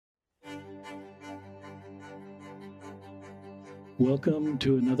Welcome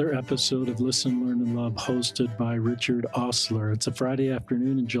to another episode of Listen, Learn, and Love, hosted by Richard Osler. It's a Friday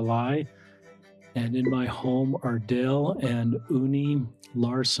afternoon in July, and in my home are Dale and Uni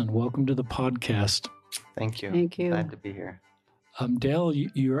Larson. Welcome to the podcast. Thank you. Thank you. Glad to be here. Dale,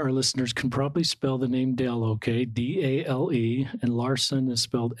 our listeners can probably spell the name Dale, okay? D-A-L-E, and Larson is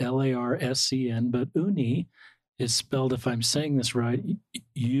spelled L-A-R-S-C-N, but Uni is spelled, if I'm saying this right,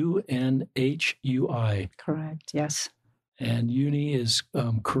 U-N-H-U-I. Correct, yes. And Uni is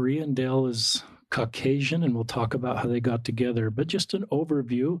Korean, Dale is Caucasian, and we'll talk about how they got together. But just an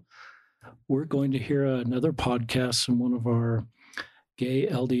overview, we're going to hear another podcast from one of our gay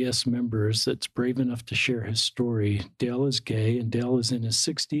LDS members that's brave enough to share his story. Dale is gay, and Dale is in his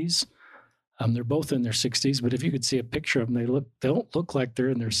 60s. They're both in their 60s, but if you could see a picture of them, they don't look like they're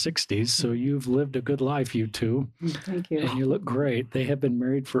in their 60s. So you've lived a good life, you two. Thank you. And you look great. They have been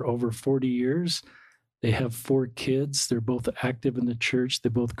married for over 40 years. They have 4 kids. They're both active in the church. They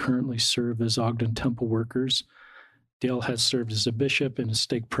both currently serve as Ogden Temple workers. Dale has served as a bishop in his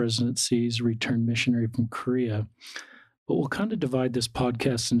stake presidencies, returned missionary from Korea. But we'll kind of divide this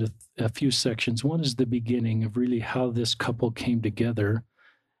podcast into a few sections. One is the beginning of really how this couple came together.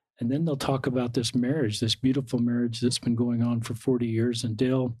 And then they'll talk about this marriage, this beautiful marriage that's been going on for 40 years. And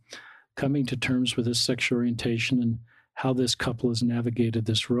Dale coming to terms with his sexual orientation and how this couple has navigated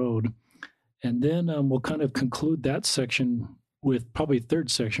this road. And then we'll kind of conclude that section with probably a third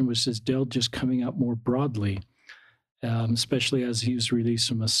section, which is Dale just coming out more broadly, especially as he's released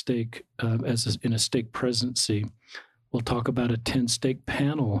from a stake, in a stake presidency. We'll talk about a 10-stake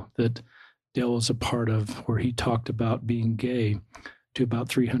panel that Dale was a part of, where he talked about being gay to about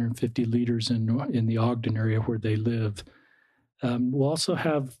 350 leaders in the Ogden area where they live. We'll also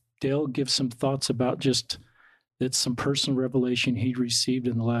have Dale give some thoughts about just that some personal revelation he received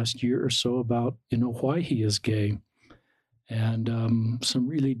in the last year or so about, why he is gay, and some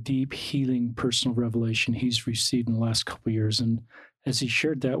really deep healing personal revelation he's received in the last couple of years. And as he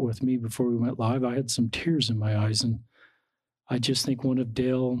shared that with me before we went live, I had some tears in my eyes. And I just think one of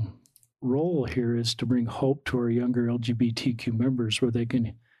Dale's role here is to bring hope to our younger LGBTQ members, where they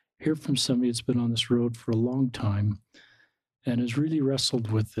can hear from somebody that's been on this road for a long time and has really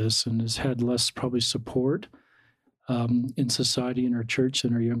wrestled with this and has had less probably support in society, in our church,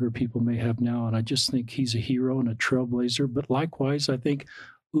 than our younger people may have now. And I just think he's a hero and a trailblazer. But likewise, I think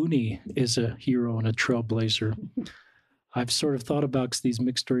Uni is a hero and a trailblazer. I've sort of thought about these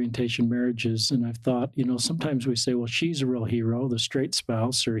mixed orientation marriages, and I've thought, sometimes we say, well, she's a real hero, the straight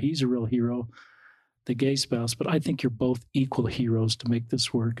spouse, or he's a real hero, the gay spouse. But I think you're both equal heroes to make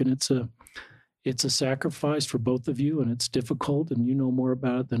this work. And it's a sacrifice for both of you, and it's difficult, and you know more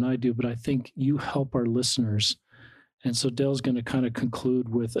about it than I do. But I think you help our listeners. And so Dale's going to kind of conclude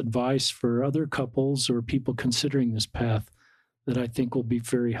with advice for other couples or people considering this path that I think will be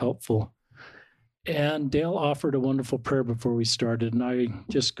very helpful. And Dale offered a wonderful prayer before we started, and I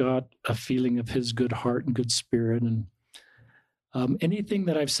just got a feeling of his good heart and good spirit. And anything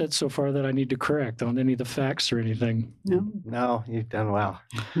that I've said so far that I need to correct on any of the facts or anything? No, you've done well.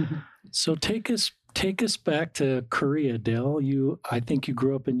 So take us back to Korea, Dale. I think you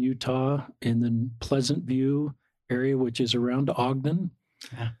grew up in Utah in the Pleasant View area, which is around Ogden.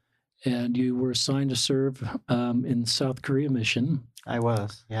 Yeah. And you were assigned to serve in South Korea mission. I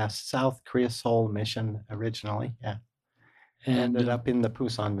was, yes. South Korea Seoul mission originally, yeah. And ended up in the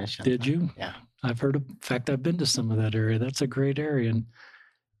Pusan mission. Did you? Yeah. In fact, I've been to some of that area. That's a great area. And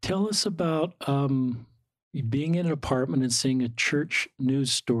tell us about being in an apartment and seeing a church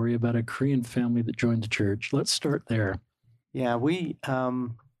news story about a Korean family that joined the church. Let's start there. Yeah,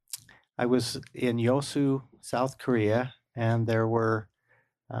 I was in Yosu, South Korea, and there were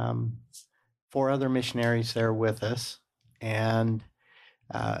 4 other missionaries there with us. And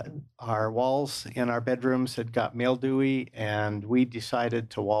our walls in our bedrooms had got mildewy, and we decided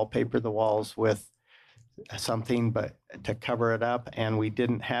to wallpaper the walls with something but to cover it up. And we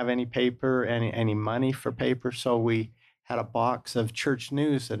didn't have any paper, any money for paper, so we had a box of church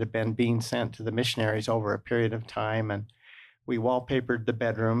news that had been being sent to the missionaries over a period of time, and we wallpapered the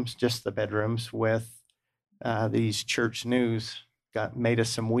bedrooms, just the bedrooms, with these church news. Made us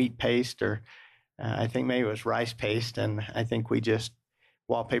some wheat paste, or I think maybe it was rice paste, and I think we just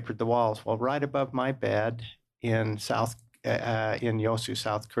wallpapered the walls. Well, right above my bed in Yosu,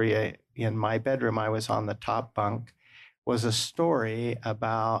 South Korea, in my bedroom, I was on the top bunk, was a story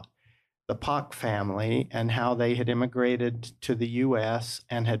about the Pak family and how they had immigrated to the U.S.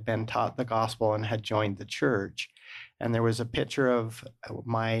 and had been taught the gospel and had joined the church. And there was a picture of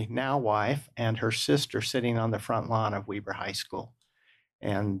my now wife and her sister sitting on the front lawn of Weber High School.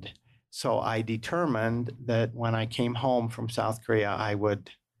 And so I determined that when I came home from South Korea, I would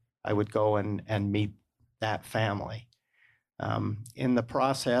go and meet that family. In the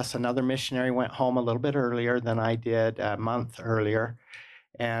process, another missionary went home a little bit earlier than I did, a month earlier,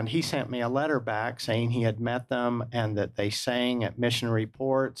 and he sent me a letter back saying he had met them and that they sang at mission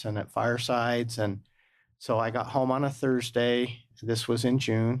reports and at firesides. And so I got home on a Thursday. This was in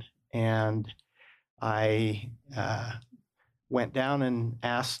June, and I went down and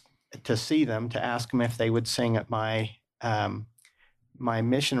asked to see them, to ask them if they would sing at my my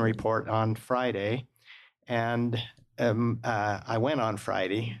mission report on Friday. And I went on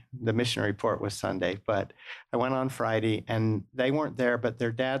Friday. The mission report was Sunday, but I went on Friday, and they weren't there, but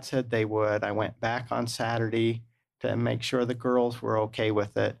their dad said they would. I went back on Saturday to make sure the girls were okay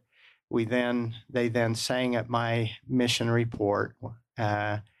with it. They then sang at my mission report.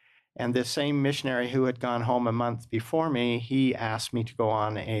 And this same missionary who had gone home a month before me, he asked me to go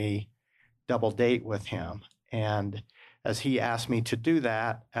on a double date with him. And as he asked me to do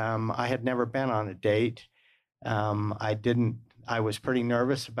that, I had never been on a date. I was pretty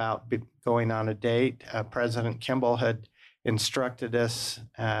nervous about going on a date. President Kimball had instructed us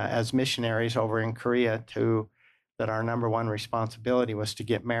as missionaries over in Korea that our number one responsibility was to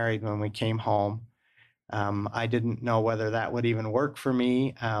get married when we came home. I didn't know whether that would even work for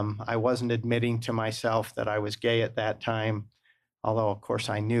me. I wasn't admitting to myself that I was gay at that time, although of course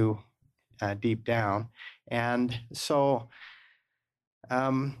I knew deep down. And so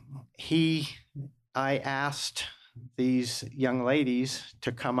I asked these young ladies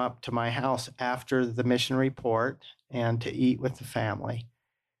to come up to my house after the mission report and to eat with the family.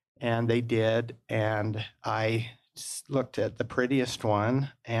 And they did. And I looked at the prettiest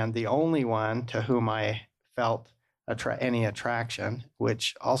one and the only one to whom I felt any attraction,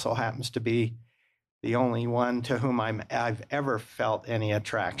 which also happens to be the only one to whom I've ever felt any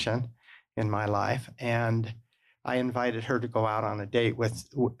attraction in my life. And I invited her to go out on a date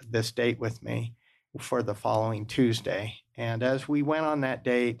with me for the following Tuesday. And as we went on that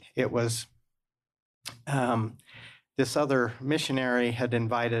date, it was this other missionary had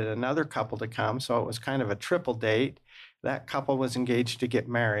invited another couple to come, so it was kind of a triple date. That couple was engaged to get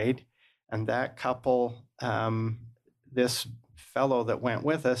married, and that couple, this fellow that went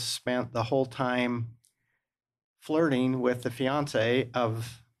with us, spent the whole time flirting with the fiance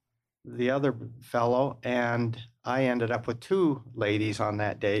of the other fellow, and I ended up with two ladies on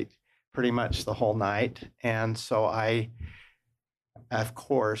that date pretty much the whole night. And so I, of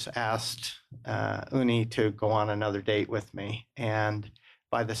course, asked Uni to go on another date with me. And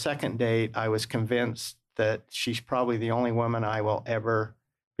by the second date, I was convinced that she's probably the only woman I will ever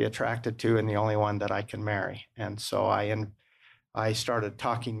be attracted to and the only one that I can marry. And so I started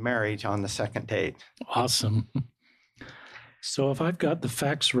talking marriage on the second date. Awesome. So if I've got the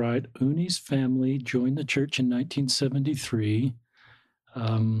facts right, Uni's family joined the church in 1973.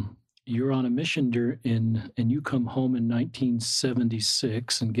 You're on a mission and you come home in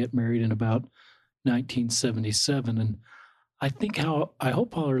 1976 and get married in about 1977. And I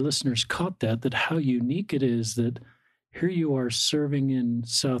hope all our listeners caught that how unique it is that here you are serving in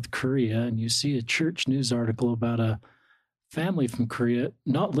South Korea and you see a church news article about a family from Korea,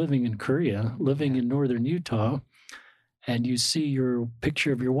 not living in Korea, living in northern Utah, and you see your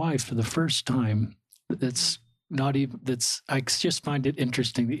picture of your wife for the first time. I just find it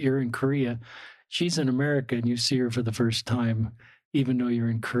interesting that you're in Korea. She's in America and you see her for the first time, even though you're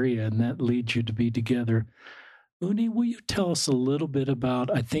in Korea, and that leads you to be together. Uni, will you tell us a little bit about,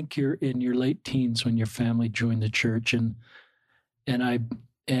 I think you're in your late teens when your family joined the church, and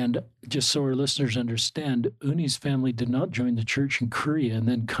just so our listeners understand, Uni's family did not join the church in Korea and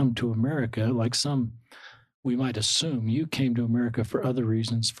then come to America like some. We might assume you came to America for other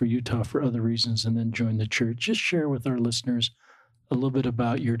reasons, for Utah for other reasons, and then joined the church. Just share with our listeners a little bit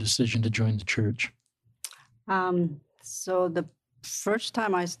about your decision to join the church. So the first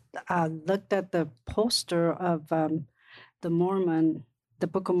time I looked at the poster of the Book of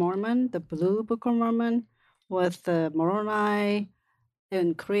Mormon, the Blue Book of Mormon, with the Moroni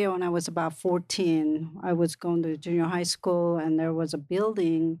in Korea when I was about 14. I was going to junior high school, and there was a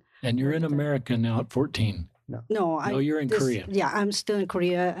building. And you're in America now at 14. No, you're in Korea. Yeah, I'm still in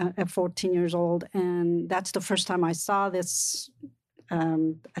Korea at 14 years old, and that's the first time I saw this. A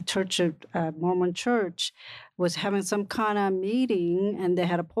Mormon church was having some kind of meeting, and they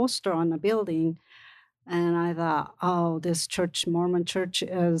had a poster on the building, and I thought, oh, this church, Mormon church,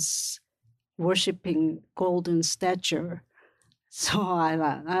 is worshiping golden statue. So I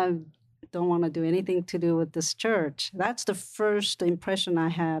thought, I don't want to do anything to do with this church. That's the first impression I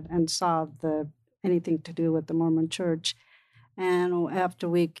had and saw anything to do with the Mormon church. And after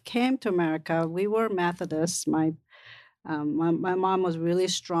we came to America, we were Methodists. My mom was really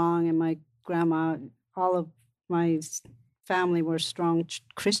strong, and my grandma, all of my family were strong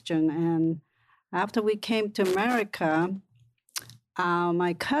Christian. And after we came to America,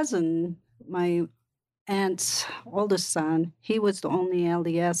 my cousin, my aunt's oldest son, he was the only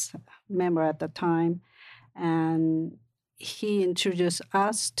LDS member at the time, and he introduced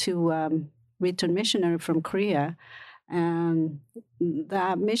us to return missionary from Korea. And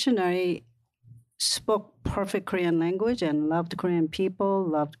that missionary spoke perfect Korean language and loved Korean people,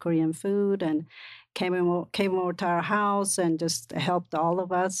 loved Korean food, and came over to our house and just helped all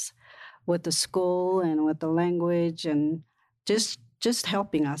of us with the school and with the language, and just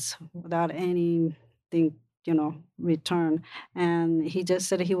helping us without anything, return. And he just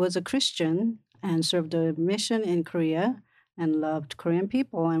said he was a Christian and served a mission in Korea and loved Korean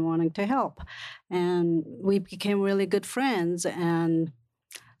people and wanting to help. And we became really good friends. And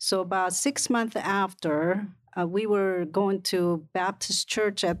so about 6 months after, we were going to Baptist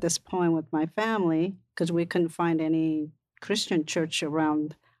church at this point with my family because we couldn't find any Christian church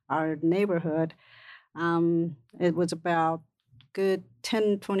around our neighborhood. It was about good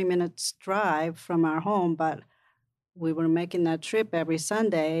 10, 20 minutes drive from our home, but we were making that trip every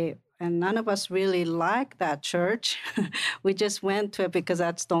Sunday, and none of us really liked that church. We just went to it because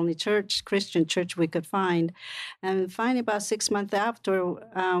that's the only Christian church we could find. And finally, about 6 months after,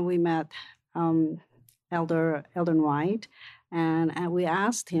 we met Elder White, and we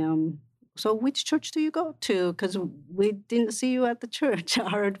asked him, so which church do you go to? Because we didn't see you at the church,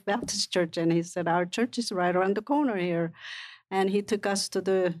 our Baptist church. And he said, our church is right around the corner here. And he took us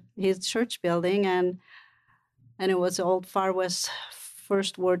to his church building, and it was the old Far West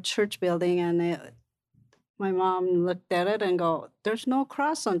First Ward church building. And my mom looked at it and go, there's no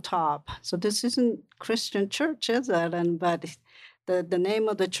cross on top. So this isn't Christian church, is it? But the name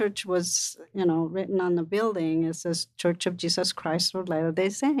of the church was, written on the building. It says Church of Jesus Christ of Latter-day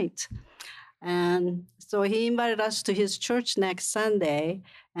Saints. And so he invited us to his church next Sunday.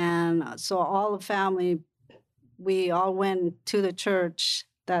 And so all the family, we all went to the church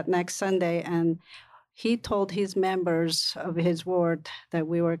that next Sunday, and he told his members of his ward that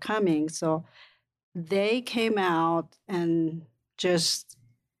we were coming. So they came out and just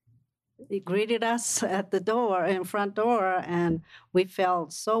greeted us at the front door, and we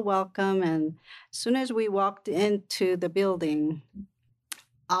felt so welcome. And as soon as we walked into the building,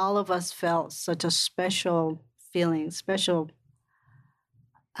 all of us felt such a special feeling, special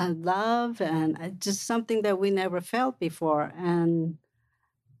love, and just something that we never felt before. And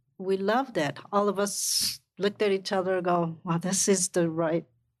we loved it. All of us looked at each other and go, wow, this is the right,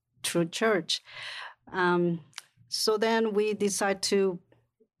 true church. So then we decided to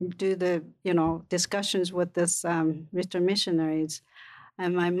do the, discussions with this return missionaries.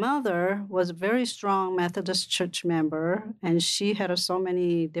 And my mother was a very strong Methodist church member, and she had so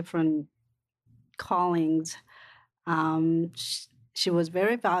many different callings. She was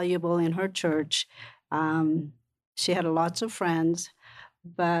very valuable in her church. She had lots of friends.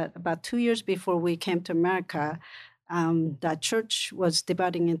 But about 2 years before we came to America, that church was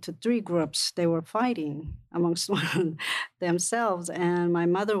dividing into 3 groups. They were fighting amongst themselves. And my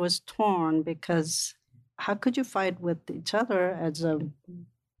mother was torn because how could you fight with each other as a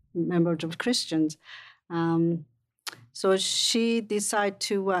member of Christians? So she decided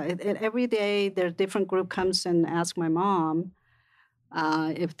to, every day their different group comes and asks my mom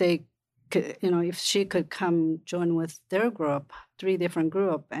if they could, if she could come join with their group, 3 different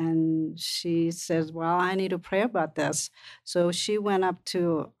group. And she says, well, I need to pray about this. So she went up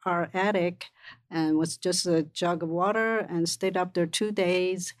to our attic and was just a jug of water and stayed up there 2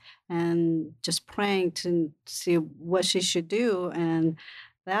 days and just praying to see what she should do. And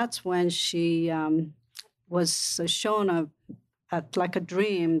that's when she was shown like a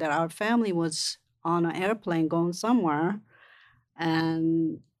dream that our family was on an airplane going somewhere.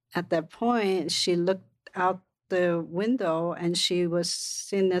 And at that point, she looked out the window and she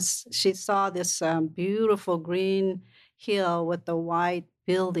saw this beautiful green hill with the white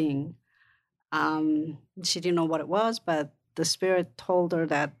building. She didn't know what it was, but the Spirit told her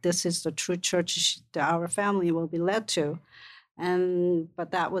that this is the true church that our family will be led to.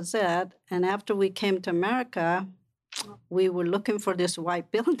 But that was it. And after we came to America, we were looking for this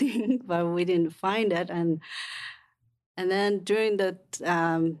white building, but we didn't find it. And then during the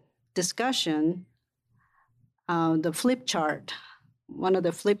discussion, the flip chart, one of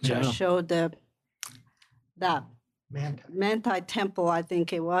the flip charts showed that Manti Temple, I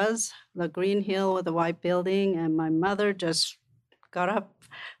think it was, the green hill with the white building. And my mother just got up,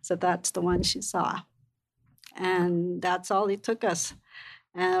 so that's the one she saw. And that's all it took us.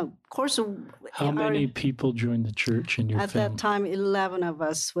 Of course, How many people joined the church in your at family? that time, 11 of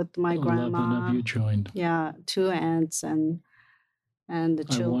us with my 11 grandma. of you joined. Yeah, 2 aunts and the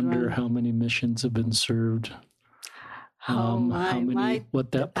I children. wonder how many missions have been served. Oh,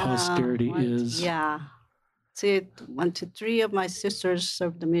 What that posterity is. Yeah. See, 1 to 3 of my sisters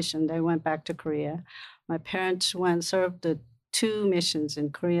served the mission. They went back to Korea. My parents served the 2 missions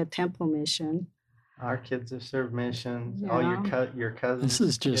in Korea, Temple Mission. Our kids have served missions. Yeah. All your cousins. This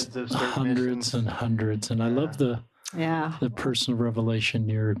is just kids have served hundreds missions. and hundreds. And I love the personal revelation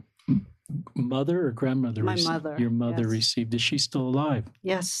your mother or grandmother My received. mother. Your mother yes. received. Is she still alive?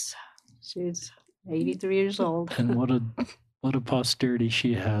 Yes. She's 83 years old. And what a posterity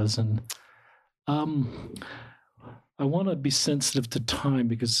she has. And I want to be sensitive to time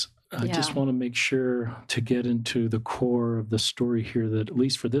because I just want to make sure to get into the core of the story here, that at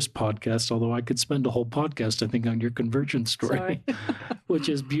least for this podcast, although I could spend a whole podcast, I think, on your conversion story, which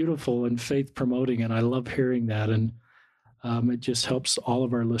is beautiful and faith promoting. And I love hearing that. And it just helps all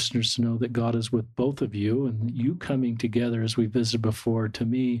of our listeners to know that God is with both of you, and you coming together, as we visited before, to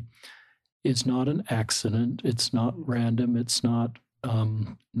me, it's not an accident. It's not random. It's not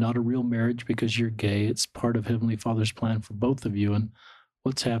a real marriage because you're gay. It's part of Heavenly Father's plan for both of you. And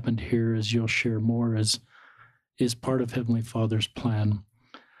what's happened here, as you'll share more, is part of Heavenly Father's plan.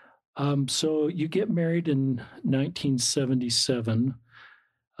 So you get married in 1977.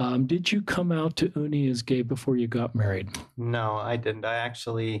 Did you come out to Uni as gay before you got married? No, I didn't. I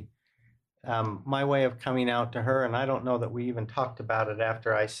actually, my way of coming out to her, and I don't know that we even talked about it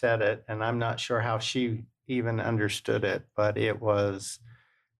after I said it, and I'm not sure how she even understood it, but it was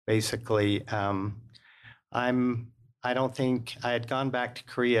basically, I don't think I had gone back to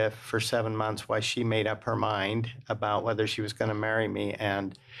Korea for 7 months while she made up her mind about whether she was going to marry me,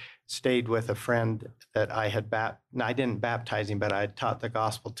 and stayed with a friend that I had I didn't baptize him, but I had taught the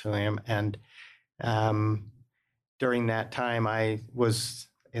gospel to him. And during that time, I was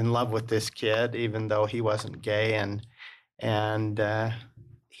in love with this kid, even though he wasn't gay. And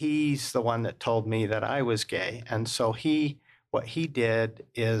he's the one that told me that I was gay. And so what he did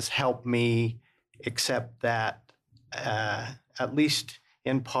is help me accept that, at least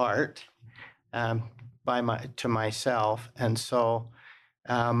in part, to myself. And so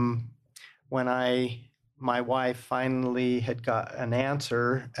when my wife finally had got an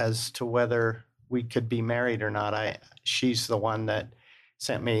answer as to whether we could be married or not, she's the one that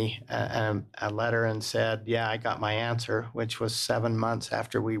sent me a letter and said, yeah, I got my answer, which was 7 months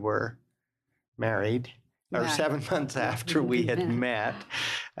after we were married, or 7 months after we had met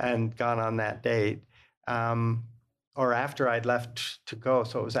and gone on that date, or after I'd left to go.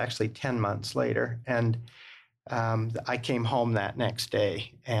 So it was actually 10 months later. And I came home that next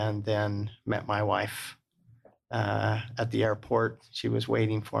day and then met my wife at the airport. She was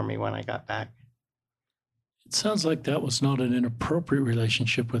waiting for me when I got back. It sounds like that was not an inappropriate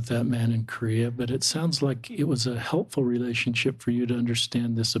relationship with that man in Korea, but it sounds like it was a helpful relationship for you to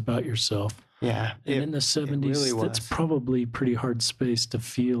understand this about yourself. Yeah. And in the 70s, really that's probably a pretty hard space to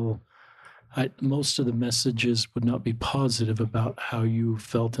feel. Most of the messages would not be positive about how you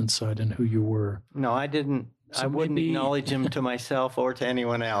felt inside and who you were. No, I didn't. So I wouldn't acknowledge him to myself or to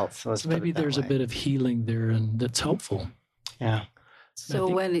anyone else. So maybe there's a bit of healing there, and that's helpful. Yeah. So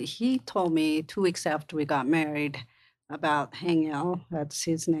when he told me 2 weeks after we got married about Hangel, that's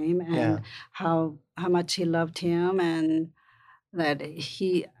his name, and how much he loved him, and that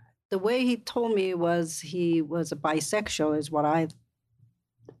the way he told me was he was a bisexual is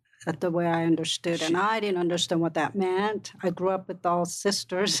the way I understood. And I didn't understand what that meant. I grew up with all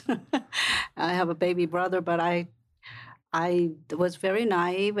sisters. I have a baby brother, but I was very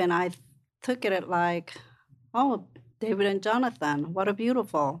naive, and I took it like, oh, David and Jonathan, what a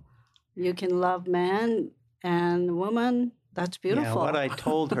beautiful. You can love man and woman. That's beautiful. Yeah, what I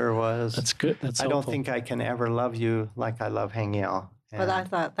told her was, that's good. I don't think I can ever love you like I love Hangel. But I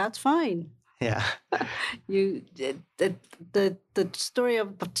thought, that's fine. Yeah. The story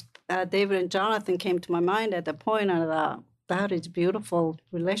of David and Jonathan came to my mind at the point, and I thought, that is a beautiful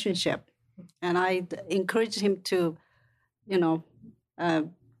relationship. And I encouraged him to,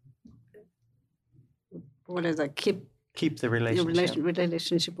 keep the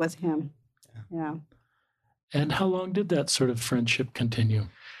relationship with him. Yeah. And how long did that sort of friendship continue?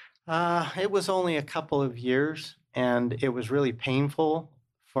 It was only a couple of years, and it was really painful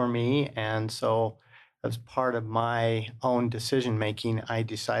for me. And so as part of my own decision-making, I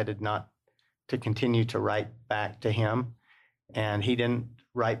decided not to continue to write back to him. And he didn't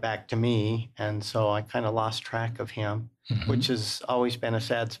write back to me. And so I kind of lost track of him, which has always been a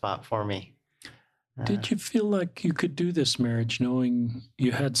sad spot for me. Did you feel like you could do this marriage knowing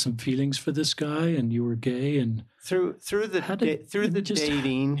you had some feelings for this guy and you were gay? And through the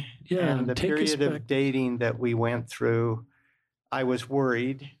dating and the period of dating that we went through, I was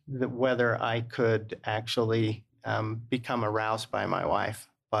worried that whether I could actually become aroused by my wife.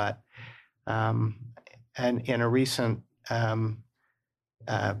 But and in a recent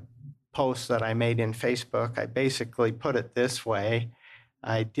post that I made in Facebook, I basically put it this way: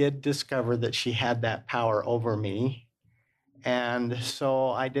 I did discover that she had that power over me. And so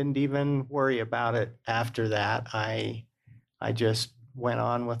I didn't even worry about it after that. I just went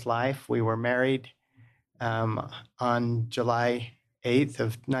on with life. We were married on July 8th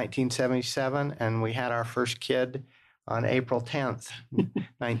of 1977, and we had our first kid on April 10th,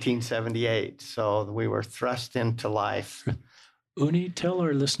 1978. So we were thrust into life. Uni, tell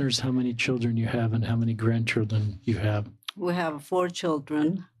our listeners how many children you have and how many grandchildren you have. We have 4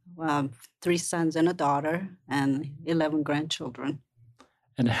 children, 3 sons and a daughter, and 11 grandchildren.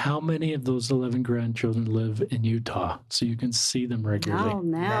 And how many of those 11 grandchildren live in Utah so you can see them regularly?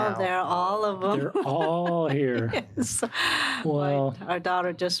 Now they're all of them. They're all here. Yes. Well, our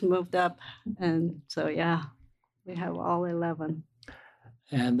daughter just moved up, and so we have all 11.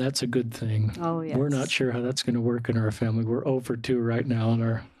 And that's a good thing. Oh, yes. We're not sure how that's going to work in our family. We're 0 for 2 right now in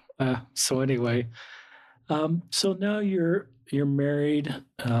our. So anyway, so now you're married.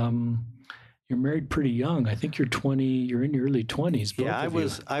 You're married pretty young. I think you're 20. You're in your early 20s. Yeah,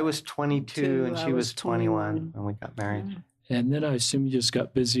 I was 22 and she was 21 when we got married. And then I assume you just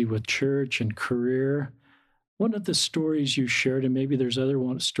got busy with church and career. One of the stories you shared, and maybe there's other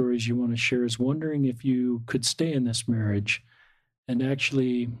stories you want to share, is wondering if you could stay in this marriage and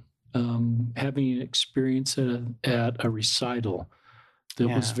actually having an experience at a recital that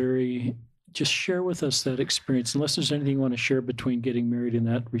was very. Just share with us that experience, unless there's anything you want to share between getting married and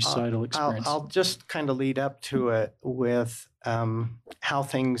that recital experience. I'll just kind of lead up to it with how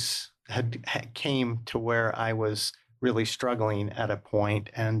things came to where I was really struggling at a point.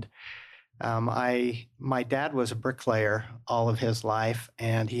 And my dad was a bricklayer all of his life,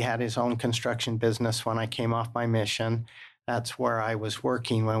 and he had his own construction business when I came off my mission. That's where I was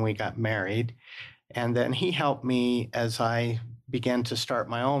working when we got married. And then he helped me as I began to start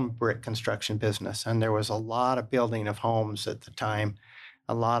my own brick construction business. And there was a lot of building of homes at the time,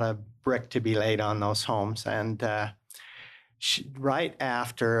 a lot of brick to be laid on those homes. And right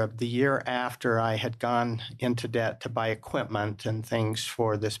after, the year after I had gone into debt to buy equipment and things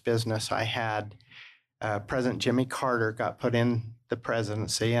for this business, I had President Jimmy Carter got put in the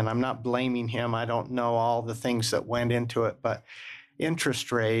presidency. And I'm not blaming him. I don't know all the things that went into it, but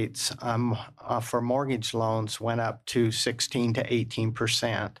interest rates for mortgage loans went up to 16 to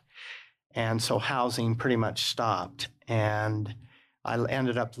 18%. And so housing pretty much stopped. And I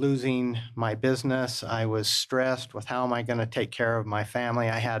ended up losing my business. I was stressed with how am I going to take care of my family.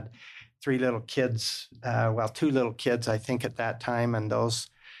 I had 3 little kids, 2 little kids, I think, at that time. And those,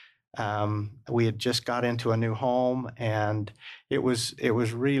 we had just got into a new home, and it was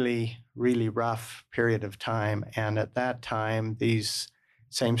really, really rough period of time. And at that time, these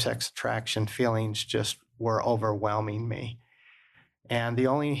same-sex attraction feelings just were overwhelming me. And the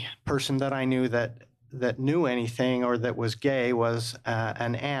only person that I knew that knew anything or that was gay was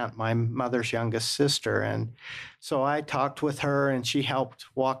an aunt, my mother's youngest sister. And so I talked with her, and she helped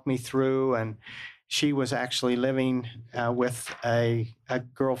walk me through. And she was actually living with a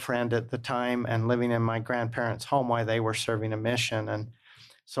girlfriend at the time and living in my grandparents' home while they were serving a mission. And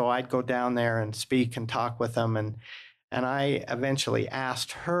so I'd go down there and speak and talk with them. And I eventually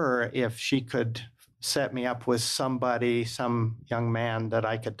asked her if she could set me up with somebody, some young man that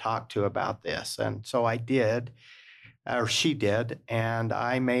I could talk to about this. And so I did, or she did, and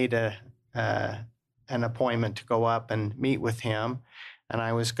I made an appointment to go up and meet with him. And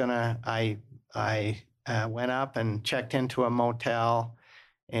I was I went up and checked into a motel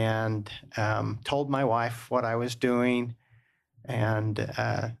and told my wife what I was doing. And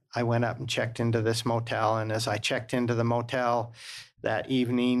I went up and checked into this motel. And as I checked into the motel that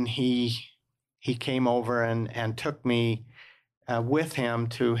evening, he came over and took me with him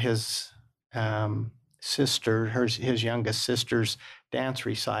to his sister, his youngest sister's dance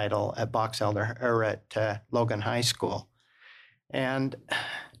recital at Box Elder or at Logan High School. And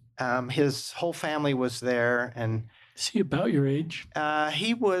his whole family was there. And is he about your age?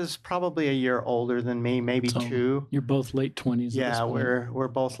 He was probably a year older than me, maybe 2. You're both late 20s. Yeah, we're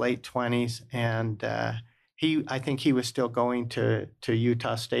both late 20s, and I think he was still going to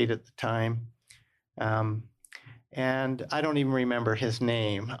Utah State at the time, and I don't even remember his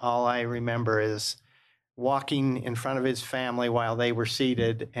name. All I remember is walking in front of his family while they were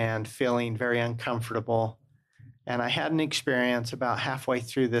seated and feeling very uncomfortable. And I had an experience about halfway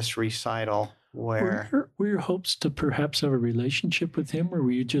through this recital where were your hopes to perhaps have a relationship with him, or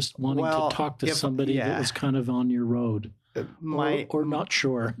were you just wanting Well, to talk to if- somebody that yeah. was kind of on your road, or not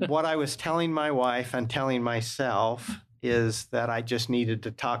sure? what I was telling my wife and telling myself is that I just needed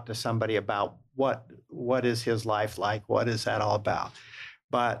to talk to somebody about what is his life like? What is that all about?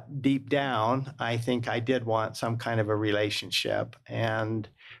 But deep down, I think I did want some kind of a relationship, and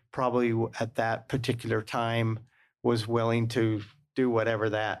probably at that particular time was willing to do whatever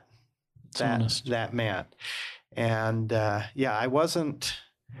that meant. And I wasn't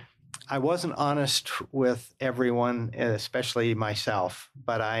honest with everyone, especially myself.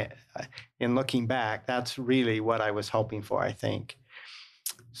 But in looking back, that's really what I was hoping for, I think.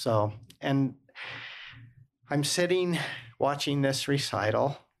 So, and I'm sitting watching this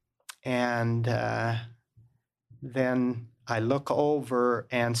recital, and then I look over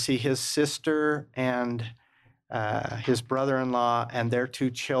and see his sister and his brother-in-law and their 2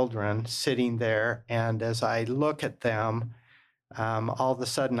 children sitting there. And as I look at them, all of a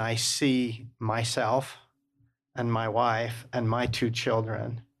sudden I see myself and my wife and my 2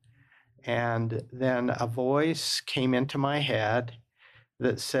 children. And then a voice came into my head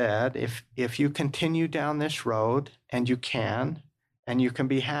that said, if you continue down this road, and you can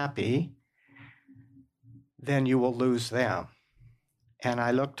be happy, then you will lose them. And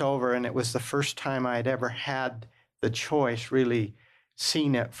I looked over, and it was the first time I'd ever had the choice, really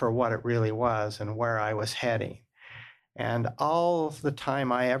seen it for what it really was and where I was heading. And all the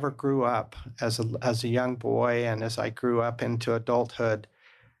time I ever grew up as a young boy, and as I grew up into adulthood,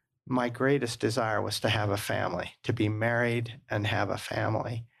 my greatest desire was to have a family, to be married and have a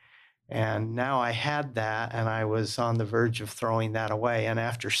family. And now I had that, and I was on the verge of throwing that away. And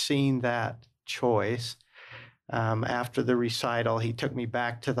after seeing that choice, after the recital, he took me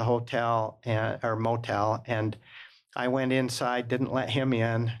back to the hotel or motel, and I went inside, didn't let him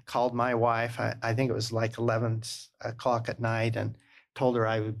in, called my wife. I think it was like 11 o'clock at night, and told her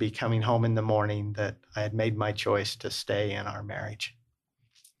I would be coming home in the morning, that I had made my choice to stay in our marriage.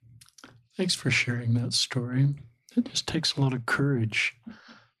 Thanks for sharing that story. It just takes a lot of courage.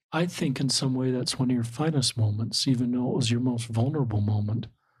 I think in some way that's one of your finest moments, even though it was your most vulnerable moment.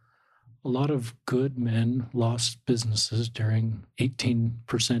 A lot of good men lost businesses during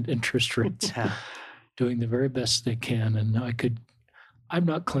 18% interest rates, doing the very best they can. And I'm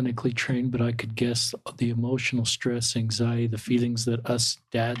not clinically trained, but I could guess the emotional stress, anxiety, the feelings that us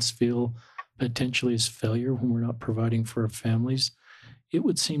dads feel potentially as failure when we're not providing for our families. It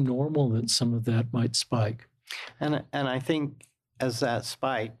would seem normal that some of that might spike. And I think as that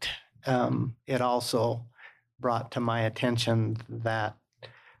spiked, it also brought to my attention that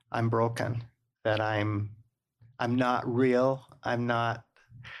I'm broken, that I'm not real. I'm not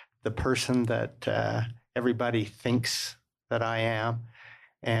the person that everybody thinks that I am.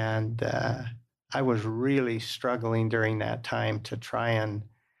 And I was really struggling during that time to try and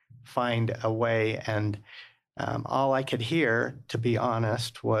find a way. And all I could hear, to be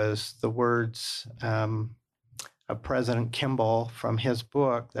honest, was the words of President Kimball from his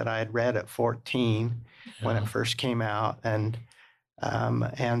book that I had read at 14 when it first came out. And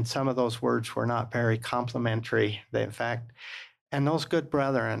some of those words were not very complimentary. In fact, and those good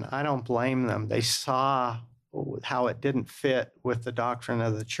brethren, I don't blame them. They saw how it didn't fit with the doctrine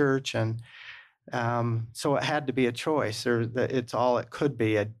of the church. And so it had to be a choice. It's all it could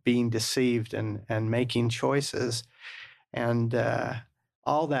be, being deceived and making choices. And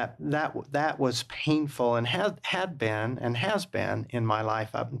all that was painful, and had been and has been in my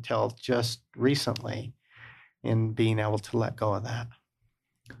life up until just recently, in being able to let go of that.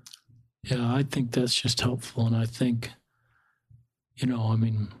 Yeah, I think that's just helpful. And I think,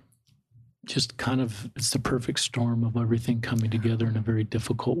 just kind of, it's the perfect storm of everything coming together in a very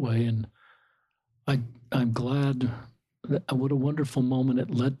difficult way. And I'm glad what a wonderful moment it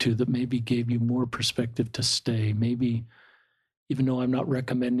led to, that maybe gave you more perspective to stay. Maybe, even though I'm not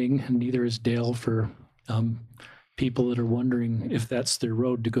recommending, and neither is Dale, for people that are wondering if that's their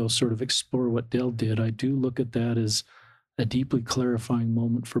road, to go sort of explore what Dale did, I do look at that as a deeply clarifying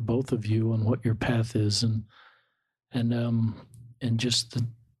moment for both of you on what your path is, and just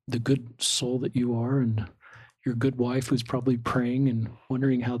the good soul that you are, and your good wife who's probably praying and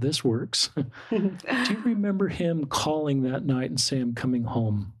wondering how this works. Do you remember him calling that night and saying, "I'm coming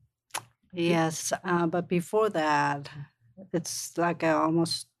home"? Yes, but before that, it's like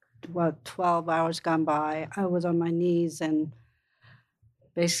almost 12 hours gone by. I was on my knees and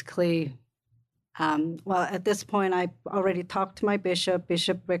basically Well, at this point, I already talked to my bishop.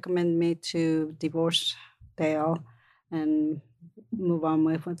 Bishop recommended me to divorce Dale and move on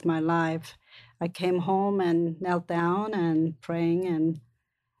with my life. I came home and knelt down and praying, and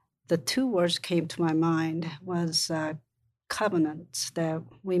the two words came to my mind was covenants that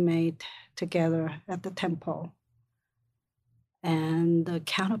we made together at the temple, and the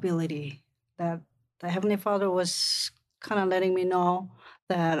accountability that the Heavenly Father was kind of letting me know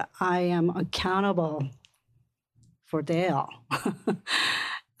that I am accountable for Dale,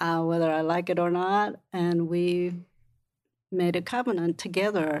 whether I like it or not. And we made a covenant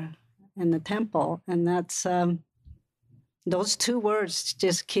together in the temple, and that's those two words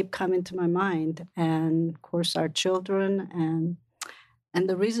just keep coming to my mind. And of course, our children and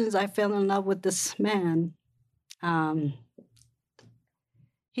the reasons I fell in love with this man.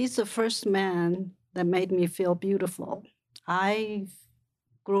 He's the first man that made me feel beautiful. I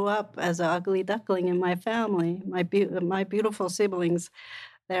grew up as an ugly duckling in my family. My beautiful siblings,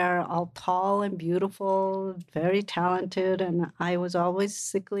 they're all tall and beautiful, very talented, and I was always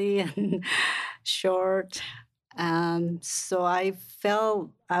sickly and short. So I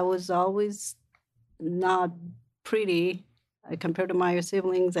felt I was always not pretty compared to my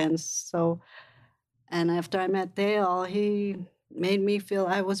siblings. And after I met Dale, he made me feel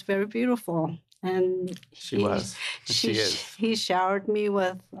I was very beautiful. And She is. He showered me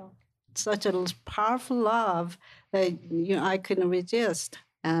with such a powerful love that I couldn't resist.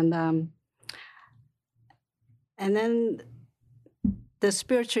 And then the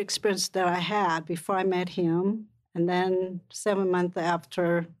spiritual experience that I had before I met him, and then 7 months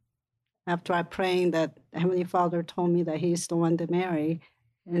after I praying, that Heavenly Father told me that He's the one to marry.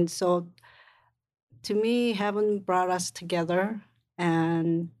 And so to me, heaven brought us together,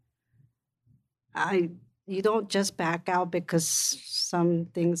 and you don't just back out because some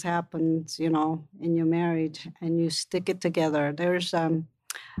things happen, in your marriage, and you stick it together. There's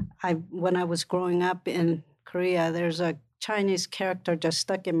when I was growing up in Korea, there's a Chinese character just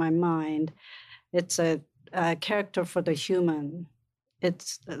stuck in my mind. It's a character for the human.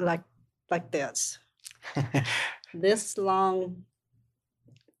 It's like this. This long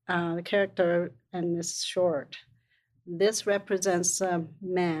character and this short. This represents a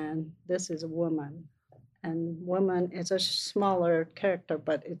man. This is a woman. And woman is a smaller character,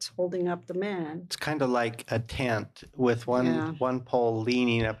 but it's holding up the man. It's kind of like a tent with one pole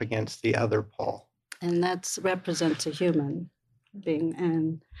leaning up against the other pole. And that represents a human being.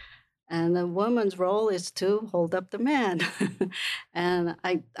 And the woman's role is to hold up the man. And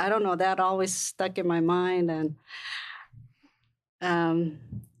I don't know, that always stuck in my mind. And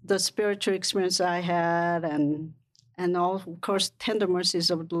the spiritual experience I had, and all, of course, tender mercies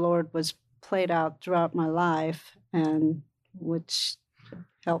of the Lord was played out throughout my life, and which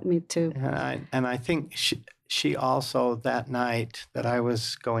helped me to. And I think she also, that night that I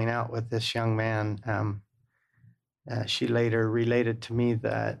was going out with this young man, she later related to me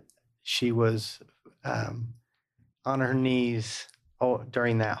that she was on her knees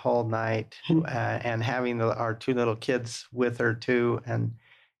during that whole night, and having our two little kids with her too, and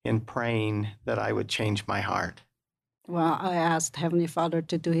in praying that I would change my heart. Well, I asked Heavenly Father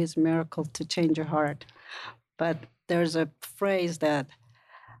to do His miracle to change your heart. But there's a phrase that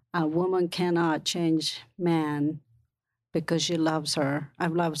a woman cannot change man because she loves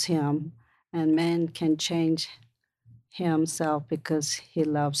him, and man can change himself because he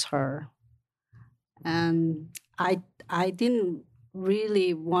loves her. And I didn't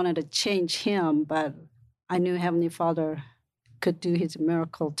really wanted to change him, but I knew Heavenly Father could do His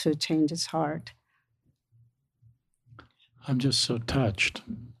miracle to change his heart. I'm just so touched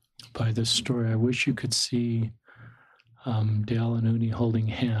by this story. I wish you could see Dale and Uni holding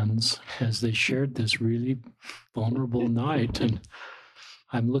hands as they shared this really vulnerable night. And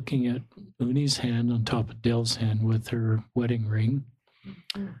I'm looking at Uni's hand on top of Dale's hand with her wedding ring.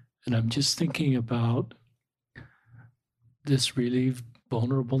 And I'm just thinking about this really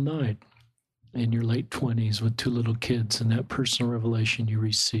vulnerable night in your late 20s with two little kids, and that personal revelation you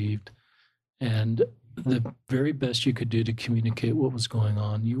received. And the very best you could do to communicate what was going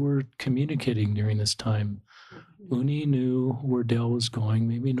on. You were communicating during this time. Uni knew where Dale was going,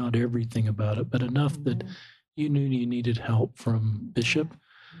 maybe not everything about it, but enough that you knew you needed help from Bishop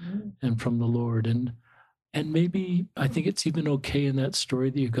and from the Lord. And maybe, I think it's even okay in that story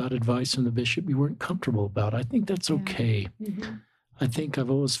that you got advice from the bishop you weren't comfortable about. I think that's okay. I think I've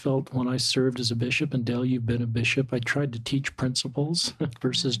always felt when I served as a bishop, and Dale, you've been a bishop, I tried to teach principles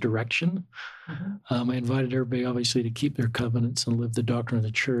versus direction. I invited everybody, obviously, to keep their covenants and live the doctrine of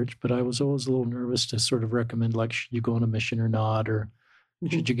the church, but I was always a little nervous to sort of recommend, like, should you go on a mission or not, or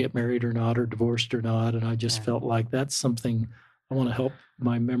should you get married or not, or divorced or not? And I just Yeah. felt like that's something I want to help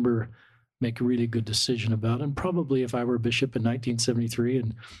my member make a really good decision about. And probably if I were a bishop in 1973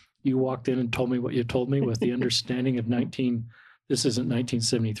 and you walked in and told me what you told me with the understanding of this isn't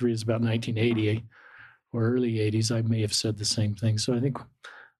 1973, it's about 1980 or early 80s, I may have said the same thing. So I think,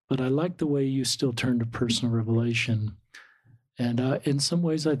 but I like the way you still turn to personal revelation. And in some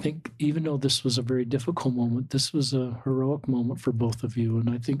ways, I think even though this was a very difficult moment, this was a heroic moment for both of you. And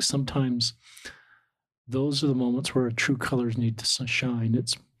I think sometimes those are the moments where our true colors need to shine.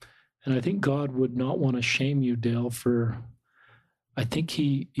 And I think God would not want to shame you, Dale, I think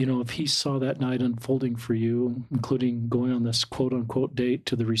he, if he saw that night unfolding for you, including going on this quote unquote date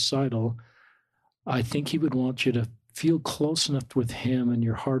to the recital, I think he would want you to feel close enough with him and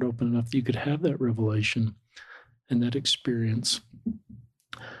your heart open enough that you could have that revelation and that experience.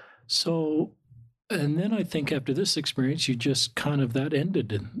 So, and then I think after this experience, you just that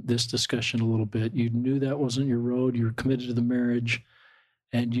ended this discussion a little bit. You knew that wasn't your road. You were committed to the marriage.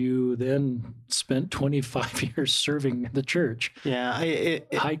 And you then spent 25 years serving the church. Yeah.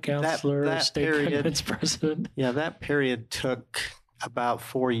 High counselor, that state period, conference president. Yeah, that period took about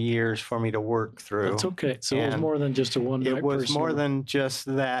 4 years for me to work through. That's okay. So it was more than just a one night. It was more than just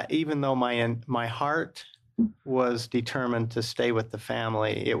that. Even though my heart was determined to stay with the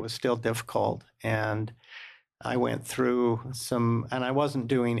family, it was still difficult. And I went through and I wasn't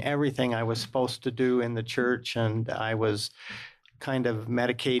doing everything I was supposed to do in the church. And I was kind of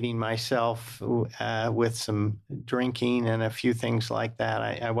medicating myself with some drinking and a few things like that.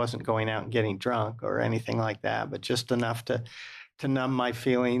 I wasn't going out and getting drunk or anything like that, but just enough to numb my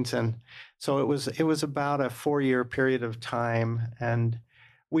feelings. And so it was about a 4-year period of time, and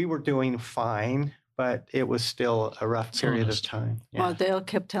we were doing fine, but it was still a rough period of time. Yeah. Well, Dale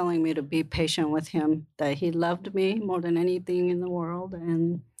kept telling me to be patient with him, that he loved me more than anything in the world,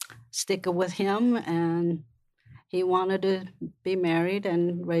 and stick with him. And he wanted to be married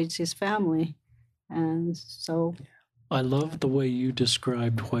and raise his family. And so I love the way you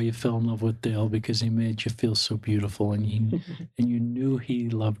described why you fell in love with Dale, because he made you feel so beautiful, and you knew he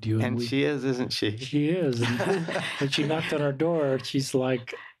loved you. And she is, isn't she? She is. And when she knocked on our door, she's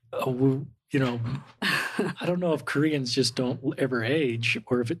like, I don't know if Koreans just don't ever age,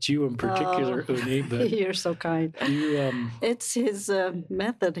 or if it's you in particular, Uni. But you're so kind. It's his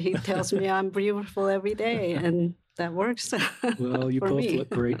method. He tells me I'm beautiful every day, and that works. Well, you both look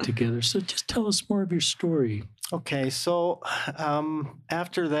great together. So just tell us more of your story. Okay, so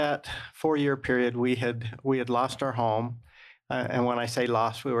after that 4-year period, we had lost our home, and when I say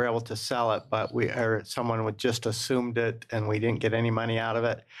lost, we were able to sell it, but someone would just assumed it, and we didn't get any money out of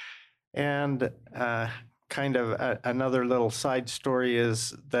it. And another little side story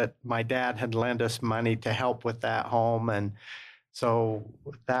is that my dad had lent us money to help with that home, and so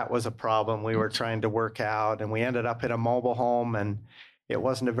that was a problem we were trying to work out, and we ended up in a mobile home, and it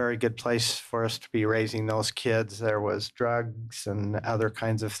wasn't a very good place for us to be raising those kids. There was drugs and other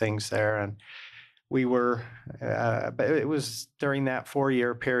kinds of things there, and we were, but it was during that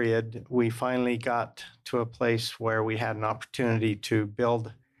 4-year period, we finally got to a place where we had an opportunity to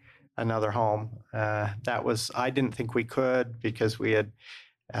build another home. I didn't think we could, because we had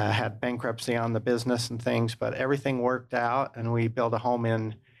had bankruptcy on the business and things, but everything worked out, and we built a home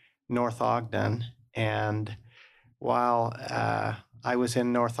in North Ogden. And while I was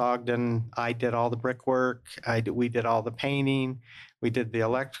in North Ogden, I did all the brickwork. We did all the painting. We did the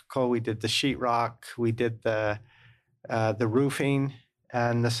electrical. We did the sheetrock. We did the roofing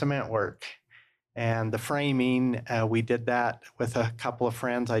and the cement work. And the framing, we did that with a couple of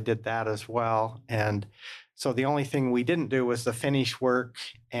friends. I did that as well. And so the only thing we didn't do was the finish work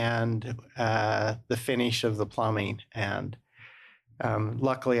and the finish of the plumbing. And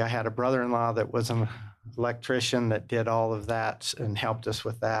luckily, I had a brother-in-law that was an electrician that did all of that and helped us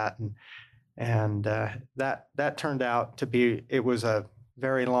with that. And that turned out to be, it was a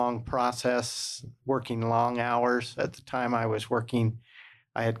very long process, working long hours. At the time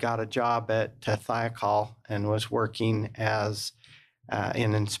I had got a job at Thiokol and was working as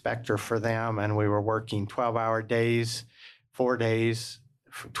an inspector for them. And we were working 12-hour days, 4 days,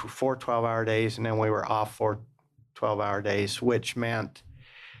 4 12-hour days, and then we were off for 12-hour days, which meant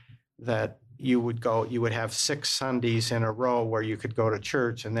that you would have 6 Sundays in a row where you could go to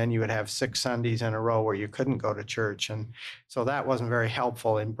church, and then you would have 6 Sundays in a row where you couldn't go to church. And so that wasn't very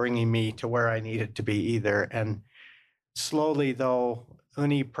helpful in bringing me to where I needed to be either. And slowly, though,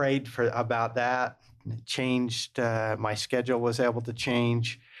 Uni prayed about that, changed, my schedule was able to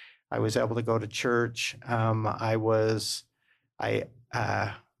change. I was able to go to church.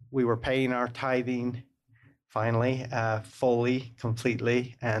 We were paying our tithing finally, fully,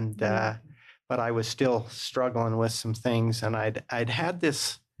 completely, and but I was still struggling with some things, and I'd had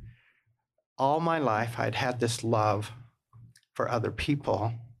this all my life. I'd had this love for other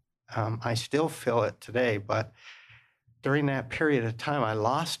people. I still feel it today, but during that period of time, I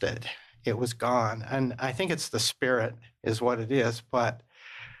lost it. It was gone, and I think it's the spirit is what it is, but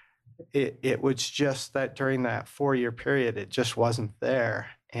it was just that during that 4-year period, it just wasn't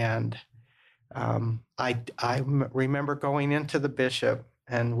there. And I remember going into the bishop,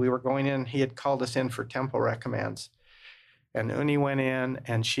 and we were going in. He had called us in for temple recommends, and Uni went in,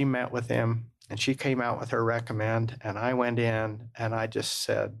 and she met with him, and she came out with her recommend, and I went in, and I just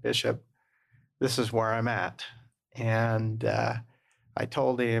said, Bishop, this is where I'm at. And I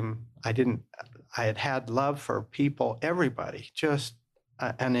told him I had had love for people, everybody, just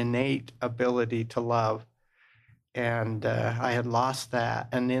an innate ability to love. And I had lost that.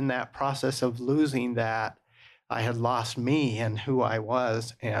 And in that process of losing that, I had lost me and who I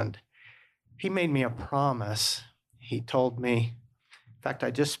was. And he made me a promise. He told me, in fact,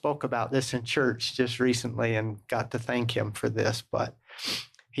 I just spoke about this in church just recently and got to thank him for this. But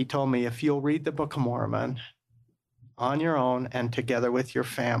he told me, if you'll read the Book of Mormon on your own and together with your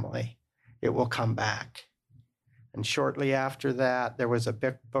family, it will come back. And shortly after that, there was a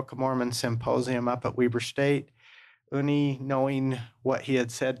Book of Mormon symposium up at Weber State. Uni, knowing what he had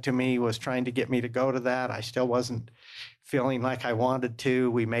said to me, was trying to get me to go to that. I still wasn't feeling like I wanted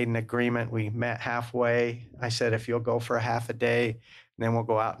to. We made an agreement. We met halfway. I said, if you'll go for a half a day, then we'll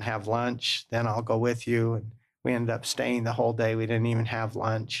go out and have lunch. Then I'll go with you. And we ended up staying the whole day. We didn't even have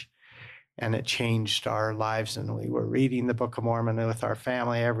lunch. And it changed our lives. And we were reading the Book of Mormon with our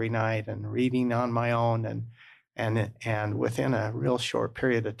family every night and reading on my own. And within a real short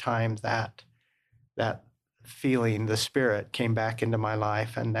period of time, that feeling, the spirit came back into my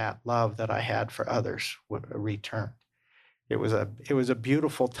life, and that love that I had for others returned. It was a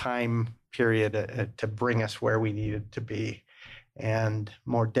beautiful time period to bring us where we needed to be, and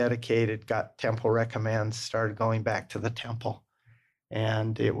more dedicated, got temple recommends, started going back to the temple.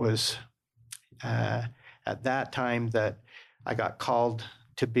 And it was at that time that I got called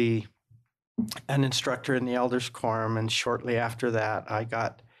to be an instructor in the Elders Quorum, and shortly after that, I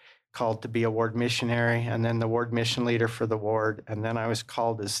got called to be a ward missionary, and then the ward mission leader for the ward, and then I was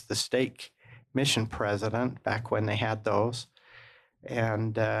called as the stake mission president back when they had those,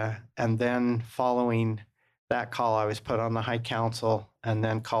 and then following that call, I was put on the High Council, and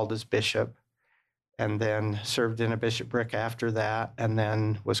then called as bishop, and then served in a bishopric after that, and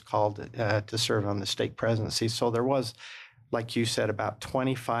then was called to serve on the stake presidency. So there was, like you said, about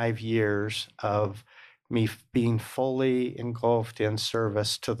 25 years of me being fully engulfed in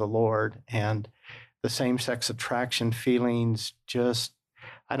service to the Lord, and the same-sex attraction feelings just,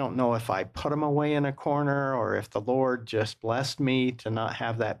 I don't know if I put them away in a corner or if the Lord just blessed me to not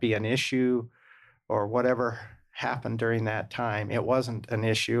have that be an issue or whatever happened during that time. It wasn't an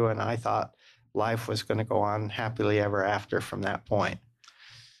issue, and I thought life was going to go on happily ever after from that point.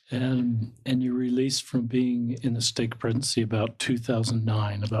 And you released from being in the stake presidency about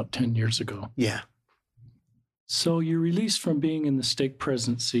 2009, about 10 years ago. Yeah. So you're released from being in the stake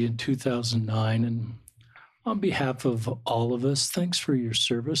presidency in 2009, and on behalf of all of us, thanks for your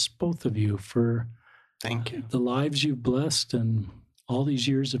service, both of you, for Thank you. the lives you've blessed and all these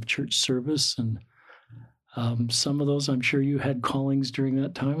years of church service. And some of those, I'm sure you had callings during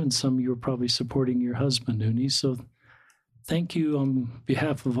that time, and some you were probably supporting your husband, Uni. So thank you on